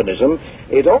Calvinism,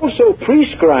 it also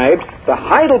prescribed the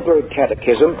Heidelberg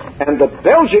Catechism and the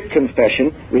Belgic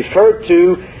Confession referred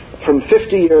to from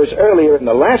 50 years earlier in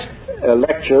the last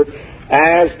lecture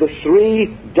as the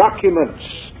three documents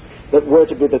that were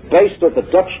to be the base of the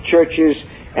Dutch churches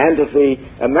and of the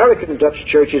American Dutch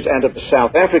churches and of the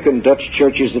South African Dutch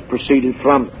churches that proceeded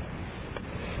from them.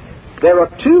 There are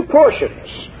two portions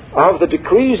of the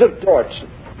Decrees of Dort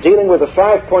dealing with the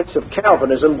 5 points of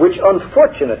Calvinism which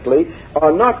unfortunately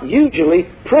are not usually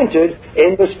printed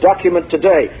in this document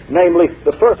today, namely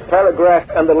the first paragraph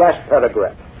and the last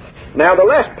paragraph. Now, the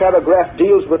last paragraph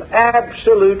deals with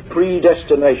absolute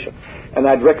predestination, and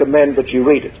I'd recommend that you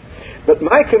read it. But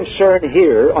my concern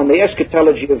here on the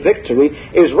eschatology of victory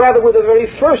is rather with the very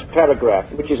first paragraph,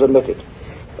 which is omitted.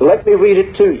 Let me read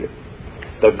it to you.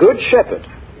 The good shepherd,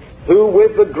 who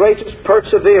with the greatest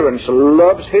perseverance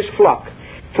loves his flock,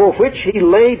 for which he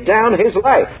laid down his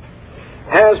life,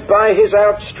 has by his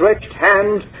outstretched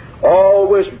hand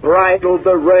always bridled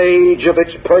the rage of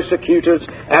its persecutors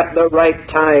at the right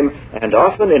time, and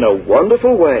often in a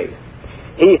wonderful way.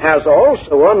 He has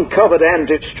also uncovered and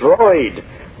destroyed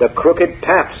the crooked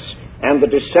paths and the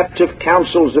deceptive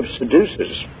counsels of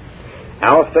seducers.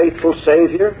 Our faithful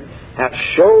Savior hath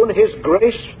shown his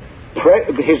gracious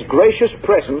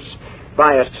presence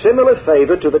by a similar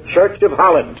favor to the Church of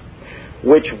Holland,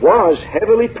 which was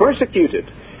heavily persecuted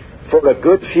for a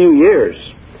good few years.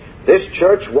 This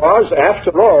church was,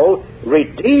 after all,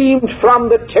 redeemed from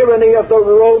the tyranny of the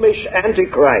Romish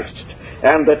Antichrist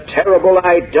and the terrible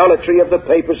idolatry of the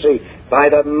papacy by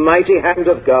the mighty hand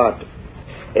of God.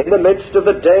 In the midst of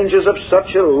the dangers of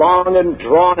such a long and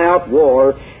drawn-out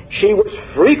war, she was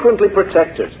frequently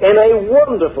protected in a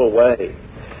wonderful way,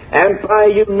 and by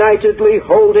unitedly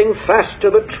holding fast to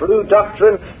the true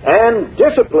doctrine and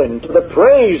discipline to the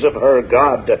praise of her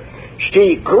God,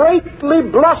 she greatly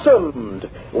blossomed,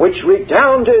 which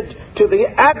redounded to the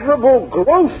admirable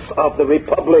growth of the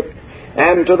Republic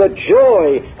and to the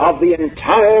joy of the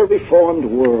entire Reformed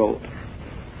world.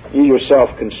 You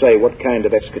yourself can say what kind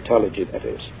of eschatology that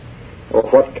is, or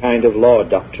what kind of law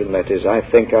doctrine that is. I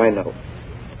think I know.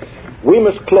 We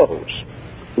must close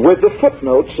with the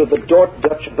footnotes of the Dort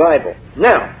Dutch Bible.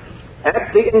 Now,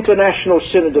 at the International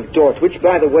Synod of Dort, which,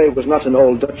 by the way, was not an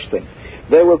old Dutch thing,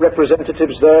 there were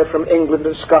representatives there from England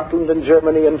and Scotland and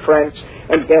Germany and France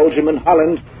and Belgium and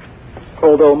Holland,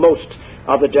 although most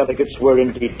of the delegates were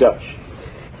indeed Dutch.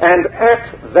 And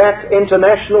at that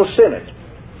International Synod,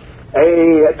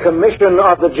 a commission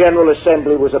of the General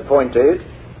Assembly was appointed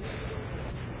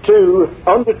to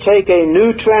undertake a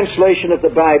new translation of the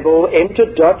Bible into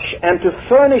Dutch and to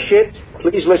furnish it,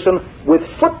 please listen, with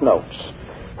footnotes,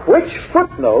 which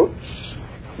footnotes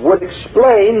would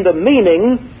explain the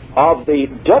meaning of the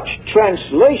Dutch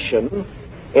translation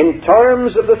in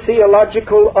terms of the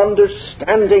theological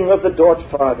understanding of the Dort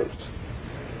Fathers.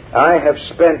 I have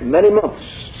spent many months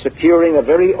securing a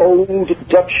very old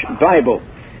Dutch Bible,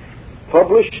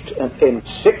 published in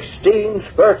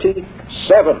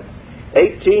 1637,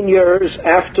 18 years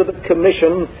after the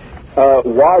commission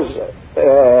was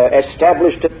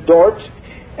established at Dort,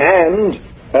 and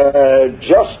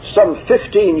just some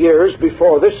 15 years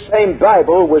before this same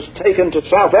Bible was taken to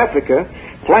South Africa,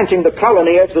 planting the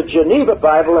colony as the Geneva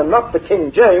Bible and not the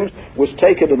King James, was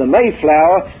taken in the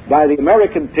Mayflower by the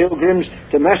American Pilgrims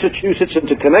to Massachusetts and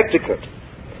to Connecticut.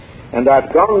 And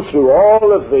I've gone through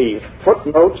all of the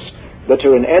footnotes that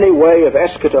are in any way of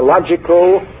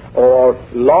eschatological or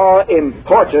law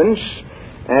importance,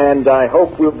 and I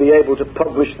hope we'll be able to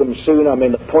publish them soon. I'm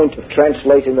in the point of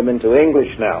translating them into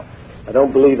English now. I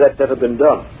don't believe that's ever been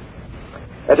done.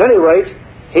 At any rate,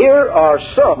 here are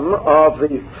some of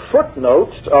the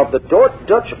footnotes of the Dort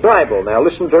Dutch Bible. Now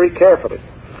listen very carefully.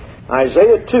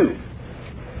 Isaiah 2.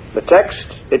 The text,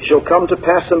 "It shall come to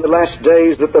pass in the last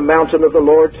days that the mountain of the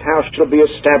Lord's house shall be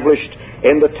established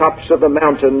in the tops of the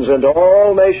mountains, and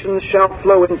all nations shall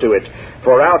flow into it,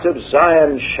 for out of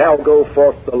Zion shall go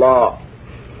forth the law."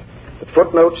 The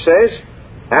footnote says,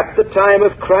 at the time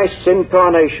of Christ's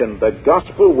incarnation, the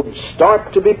gospel would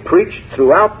start to be preached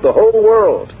throughout the whole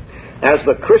world, as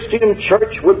the Christian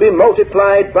church would be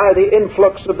multiplied by the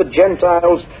influx of the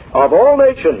Gentiles of all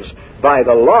nations, by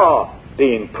the law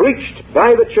being preached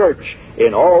by the church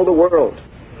in all the world.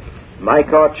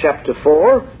 Micah chapter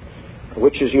 4,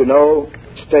 which, as you know,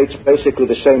 states basically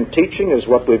the same teaching as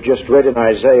what we've just read in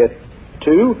Isaiah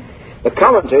 2. The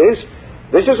comment is,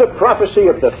 this is a prophecy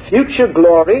of the future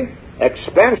glory,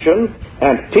 expansion,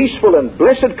 and peaceful and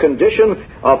blessed condition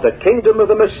of the kingdom of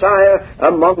the Messiah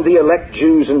among the elect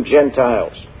Jews and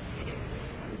Gentiles.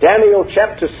 Daniel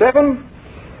chapter 7,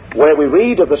 where we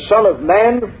read of the Son of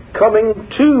Man coming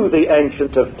to the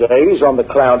Ancient of Days on the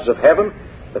clouds of heaven,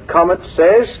 the comment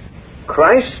says,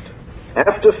 Christ,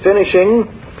 after finishing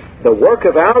the work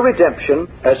of our redemption,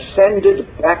 ascended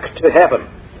back to heaven,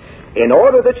 in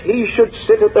order that he should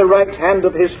sit at the right hand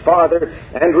of his Father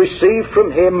and receive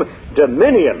from him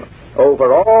dominion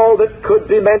over all that could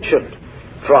be mentioned,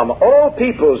 from all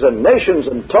peoples and nations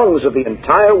and tongues of the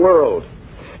entire world.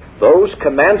 Those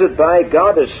commanded by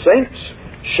God as saints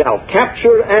shall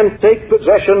capture and take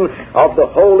possession of the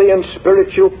holy and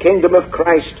spiritual kingdom of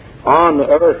Christ on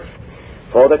earth.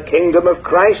 For the kingdom of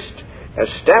Christ,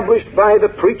 established by the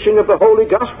preaching of the holy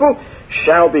gospel,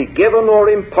 shall be given or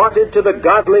imparted to the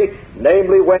godly,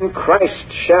 namely when Christ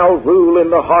shall rule in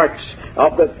the hearts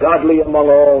of the godly among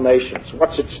all nations.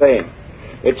 What's it saying?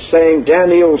 It's saying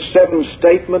Daniel's 7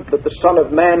 statement that the Son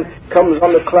of Man comes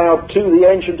on the cloud to the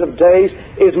Ancient of Days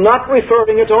is not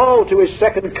referring at all to his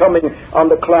second coming on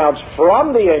the clouds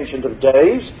from the Ancient of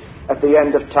Days at the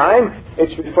end of time.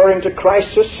 It's referring to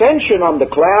Christ's ascension on the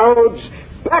clouds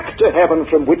back to heaven,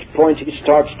 from which point he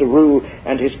starts to rule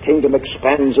and his kingdom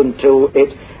expands until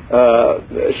it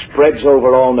spreads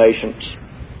over all nations.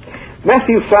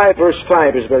 Matthew 5 verse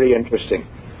 5 is very interesting.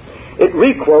 It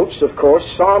requotes, of course,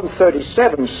 Psalm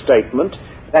 37's statement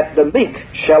that the meek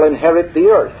shall inherit the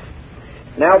earth.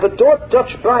 Now, the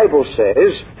Dutch Bible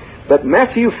says that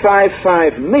Matthew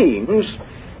 5:5 means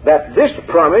that this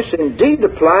promise indeed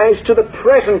applies to the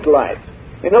present life.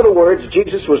 In other words,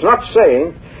 Jesus was not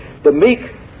saying the meek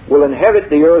will inherit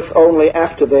the earth only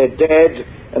after they're dead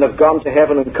and have gone to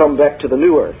heaven and come back to the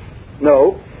new earth.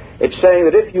 No, it's saying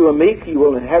that if you are meek, you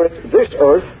will inherit this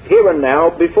earth here and now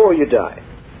before you die.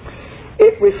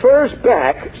 It refers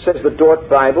back, says the Dort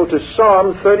Bible, to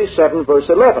Psalm 37 verse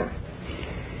 11.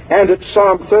 And at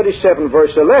Psalm 37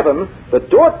 verse 11, the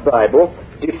Dort Bible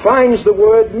defines the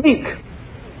word meek.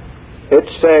 It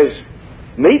says,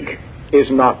 meek is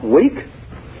not weak,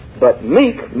 but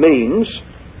meek means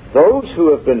those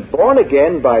who have been born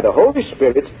again by the Holy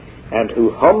Spirit and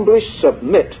who humbly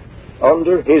submit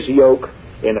under his yoke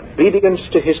in obedience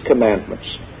to his commandments.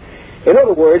 In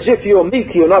other words, if you're meek,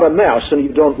 you're not a mouse and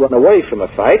you don't run away from a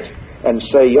fight and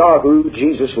say, Yahoo,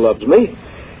 Jesus loves me.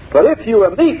 But if you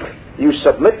are meek, you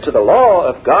submit to the law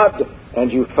of God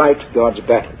and you fight God's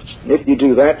battles. And if you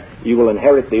do that, you will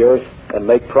inherit the earth and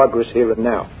make progress here and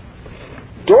now.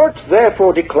 Dort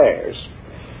therefore declares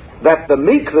that the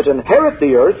meek that inherit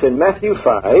the earth in Matthew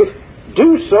 5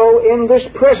 do so in this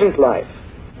present life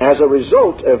as a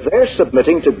result of their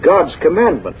submitting to God's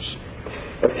commandments.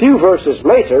 A few verses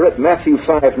later, at Matthew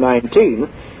 5:19,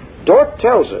 Dort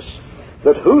tells us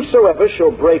that whosoever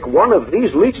shall break one of these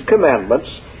least commandments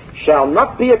shall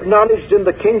not be acknowledged in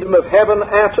the kingdom of heaven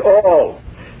at all,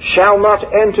 shall not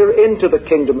enter into the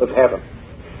kingdom of heaven.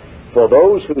 For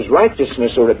those whose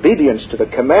righteousness or obedience to the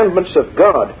commandments of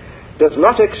God does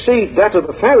not exceed that of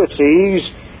the Pharisees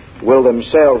will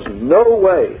themselves no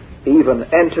way even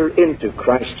enter into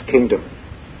Christ's kingdom.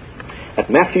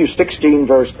 At Matthew 16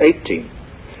 verse 18,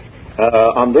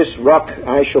 on this rock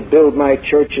I shall build my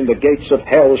church, and the gates of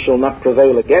hell shall not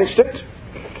prevail against it.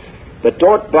 The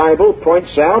Dort Bible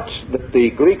points out that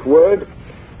the Greek word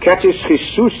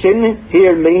katischiousin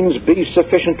here means be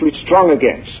sufficiently strong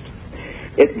against.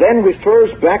 It then refers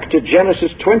back to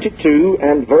Genesis 22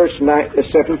 and verse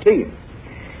 17.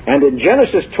 And in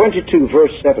Genesis 22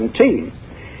 verse 17,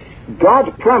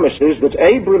 God promises that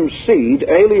Abram's seed,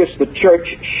 alias the church,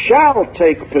 shall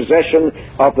take possession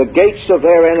of the gates of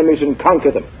their enemies and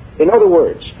conquer them. In other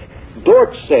words,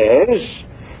 Dort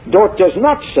does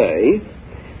not say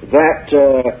that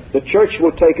the church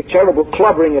will take a terrible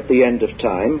clubbering at the end of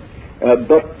time,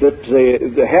 but that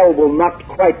the hell will not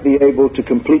quite be able to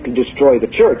completely destroy the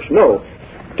church. No.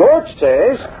 Dort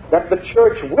says that the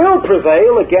church will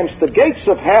prevail against the gates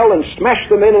of hell and smash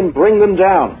them in and bring them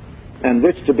down. And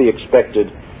this to be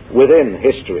expected within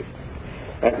history.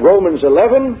 At Romans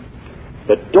 11,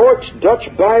 the Dort Dutch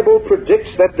Bible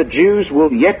predicts that the Jews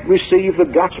will yet receive the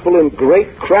gospel in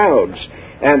great crowds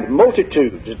and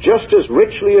multitudes, just as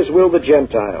richly as will the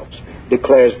Gentiles.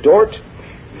 Declares Dort,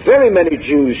 very many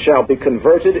Jews shall be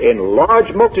converted in large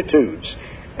multitudes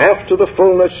after the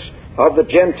fullness of the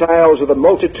Gentiles or the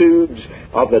multitudes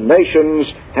of the nations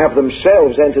have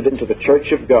themselves entered into the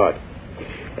church of God.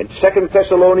 In 2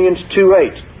 Thessalonians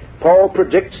 2:8, Paul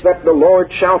predicts that the Lord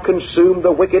shall consume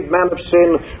the wicked man of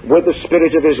sin with the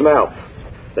spirit of his mouth.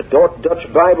 The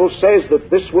Dutch Bible says that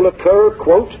this will occur,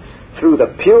 quote, through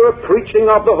the pure preaching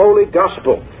of the holy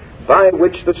gospel, by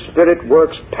which the Spirit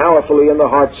works powerfully in the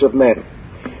hearts of men.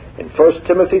 In 1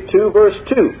 Timothy 2 verse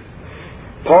 2,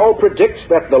 Paul predicts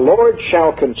that the Lord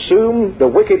shall consume the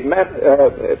wicked man,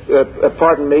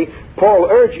 Paul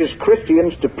urges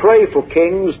Christians to pray for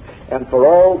kings and for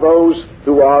all those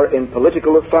who are in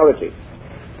political authority.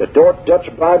 The Dutch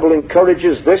Bible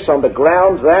encourages this on the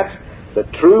ground that the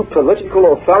true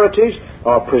political authorities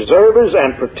are preservers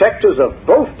and protectors of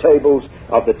both tables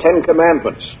of the Ten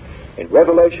Commandments. In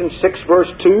Revelation 6 verse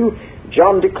 2,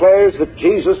 John declares that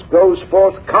Jesus goes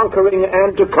forth conquering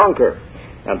and to conquer.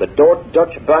 And the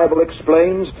Dutch Bible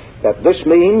explains that this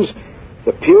means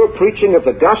the pure preaching of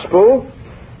the gospel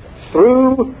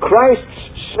through Christ's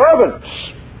servants,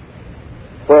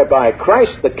 whereby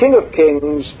Christ, the King of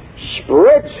Kings,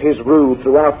 spreads his rule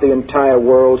throughout the entire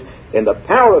world in the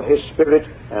power of his Spirit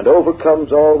and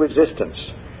overcomes all resistance.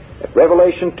 At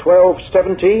Revelation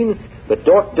 12:17, the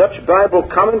Dutch Bible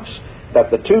comments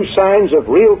that the two signs of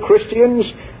real Christians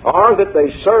are that they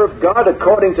serve God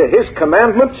according to his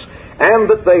commandments and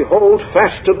that they hold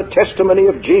fast to the testimony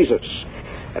of Jesus.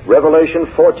 At Revelation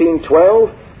 14:12,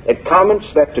 it comments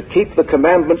that to keep the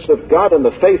commandments of God and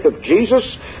the faith of Jesus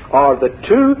are the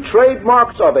two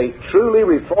trademarks of a truly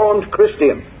reformed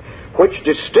Christian, which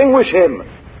distinguish him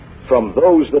from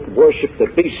those that worship the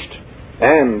beast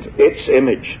and its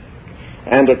image.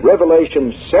 And at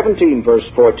Revelation 17, verse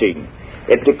 14,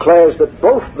 it declares that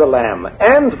both the Lamb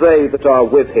and they that are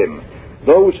with him,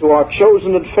 those who are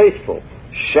chosen and faithful,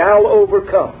 shall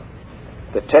overcome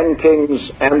the 10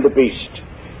 kings and the beast.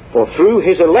 For through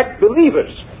his elect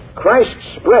believers, Christ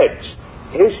spreads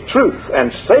his truth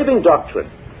and saving doctrine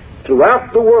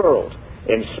throughout the world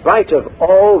in spite of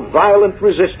all violent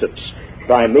resistance,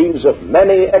 by means of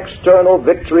many external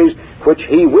victories which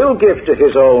he will give to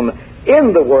his own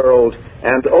in the world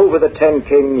and over the 10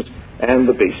 kings and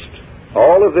the beast.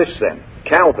 All of this then,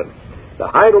 Calvin, the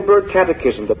Heidelberg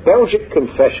Catechism, the Belgic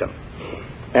Confession,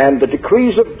 and the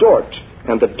decrees of Dort,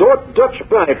 and the Dutch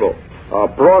Bible are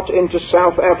brought into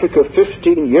South Africa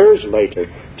 15 years later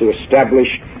to establish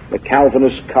the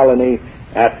Calvinist colony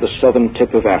at the southern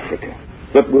tip of Africa.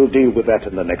 But we'll deal with that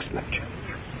in the next lecture.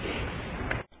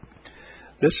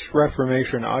 This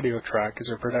Reformation audio track is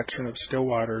a production of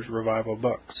Stillwater's Revival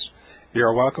Books. You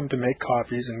are welcome to make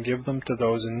copies and give them to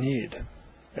those in need.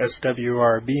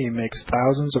 SWRB makes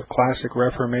thousands of classic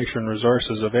Reformation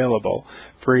resources available,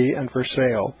 free and for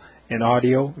sale, in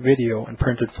audio, video, and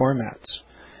printed formats.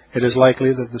 It is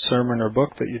likely that the sermon or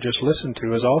book that you just listened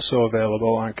to is also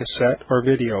available on cassette or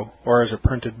video, or as a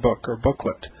printed book or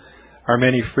booklet. Our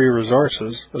many free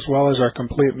resources, as well as our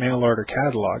complete mail-order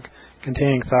catalog,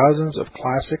 containing thousands of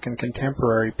classic and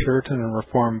contemporary Puritan and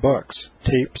Reformed books,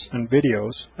 tapes, and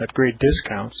videos at great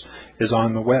discounts, is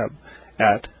on the web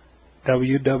at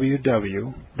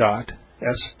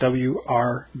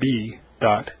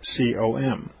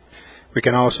www.swrb.com. We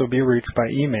can also be reached by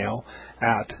email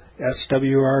at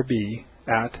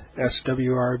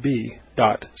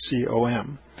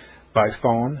swrb@swrb.com, by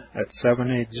phone at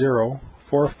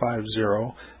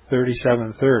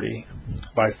 780-450-3730,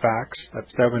 by fax at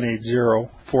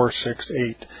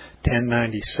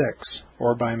 780-468-1096,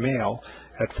 or by mail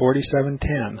at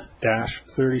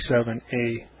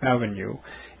 4710-37A Avenue,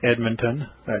 Edmonton,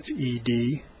 that's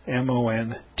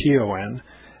Edmonton,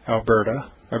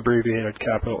 Alberta, abbreviated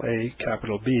capital A,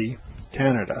 capital B,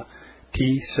 Canada,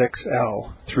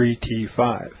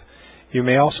 T6L3T5. You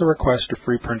may also request a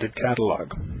free printed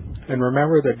catalog. And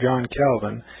remember that John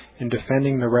Calvin, in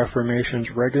defending the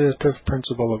Reformation's regulative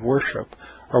principle of worship,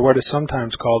 or what is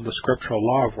sometimes called the scriptural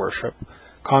law of worship,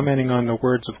 commenting on the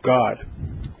words of God,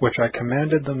 which I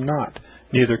commanded them not,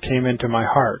 neither came into my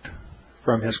heart,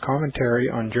 from his commentary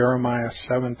on Jeremiah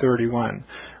 7:31,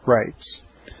 writes,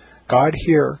 God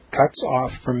here cuts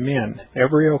off from men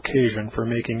every occasion for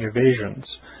making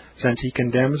evasions, since he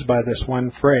condemns by this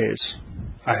one phrase,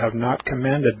 I have not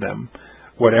commanded them,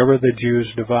 whatever the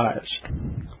Jews devised.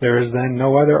 There is then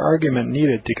no other argument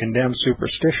needed to condemn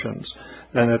superstitions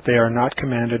than that they are not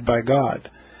commanded by God.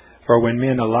 For when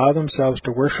men allow themselves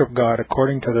to worship God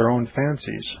according to their own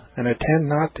fancies, and attend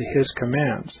not to his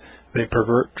commands, they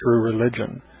pervert true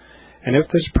religion. And if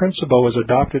this principle was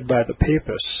adopted by the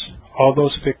Papists, all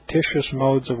those fictitious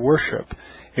modes of worship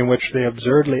in which they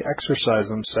absurdly exercise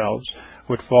themselves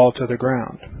would fall to the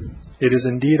ground. It is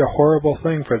indeed a horrible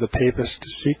thing for the Papists to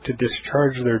seek to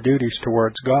discharge their duties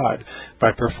towards God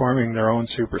by performing their own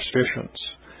superstitions.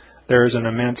 There is an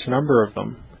immense number of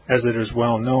them, as it is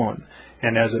well known,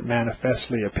 and as it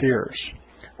manifestly appears.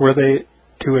 Were they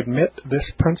to admit this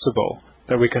principle,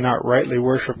 that we cannot rightly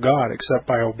worship God except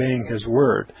by obeying his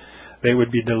word, they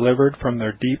would be delivered from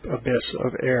their deep abyss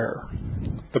of error.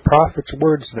 The prophet's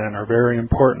words, then, are very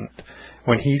important,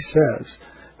 when he says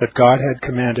that God had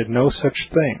commanded no such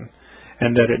thing,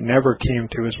 and that it never came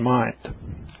to his mind,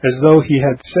 as though he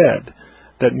had said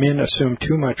that men assume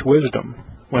too much wisdom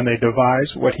when they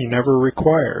devise what he never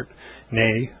required,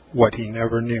 nay, what he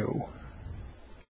never knew.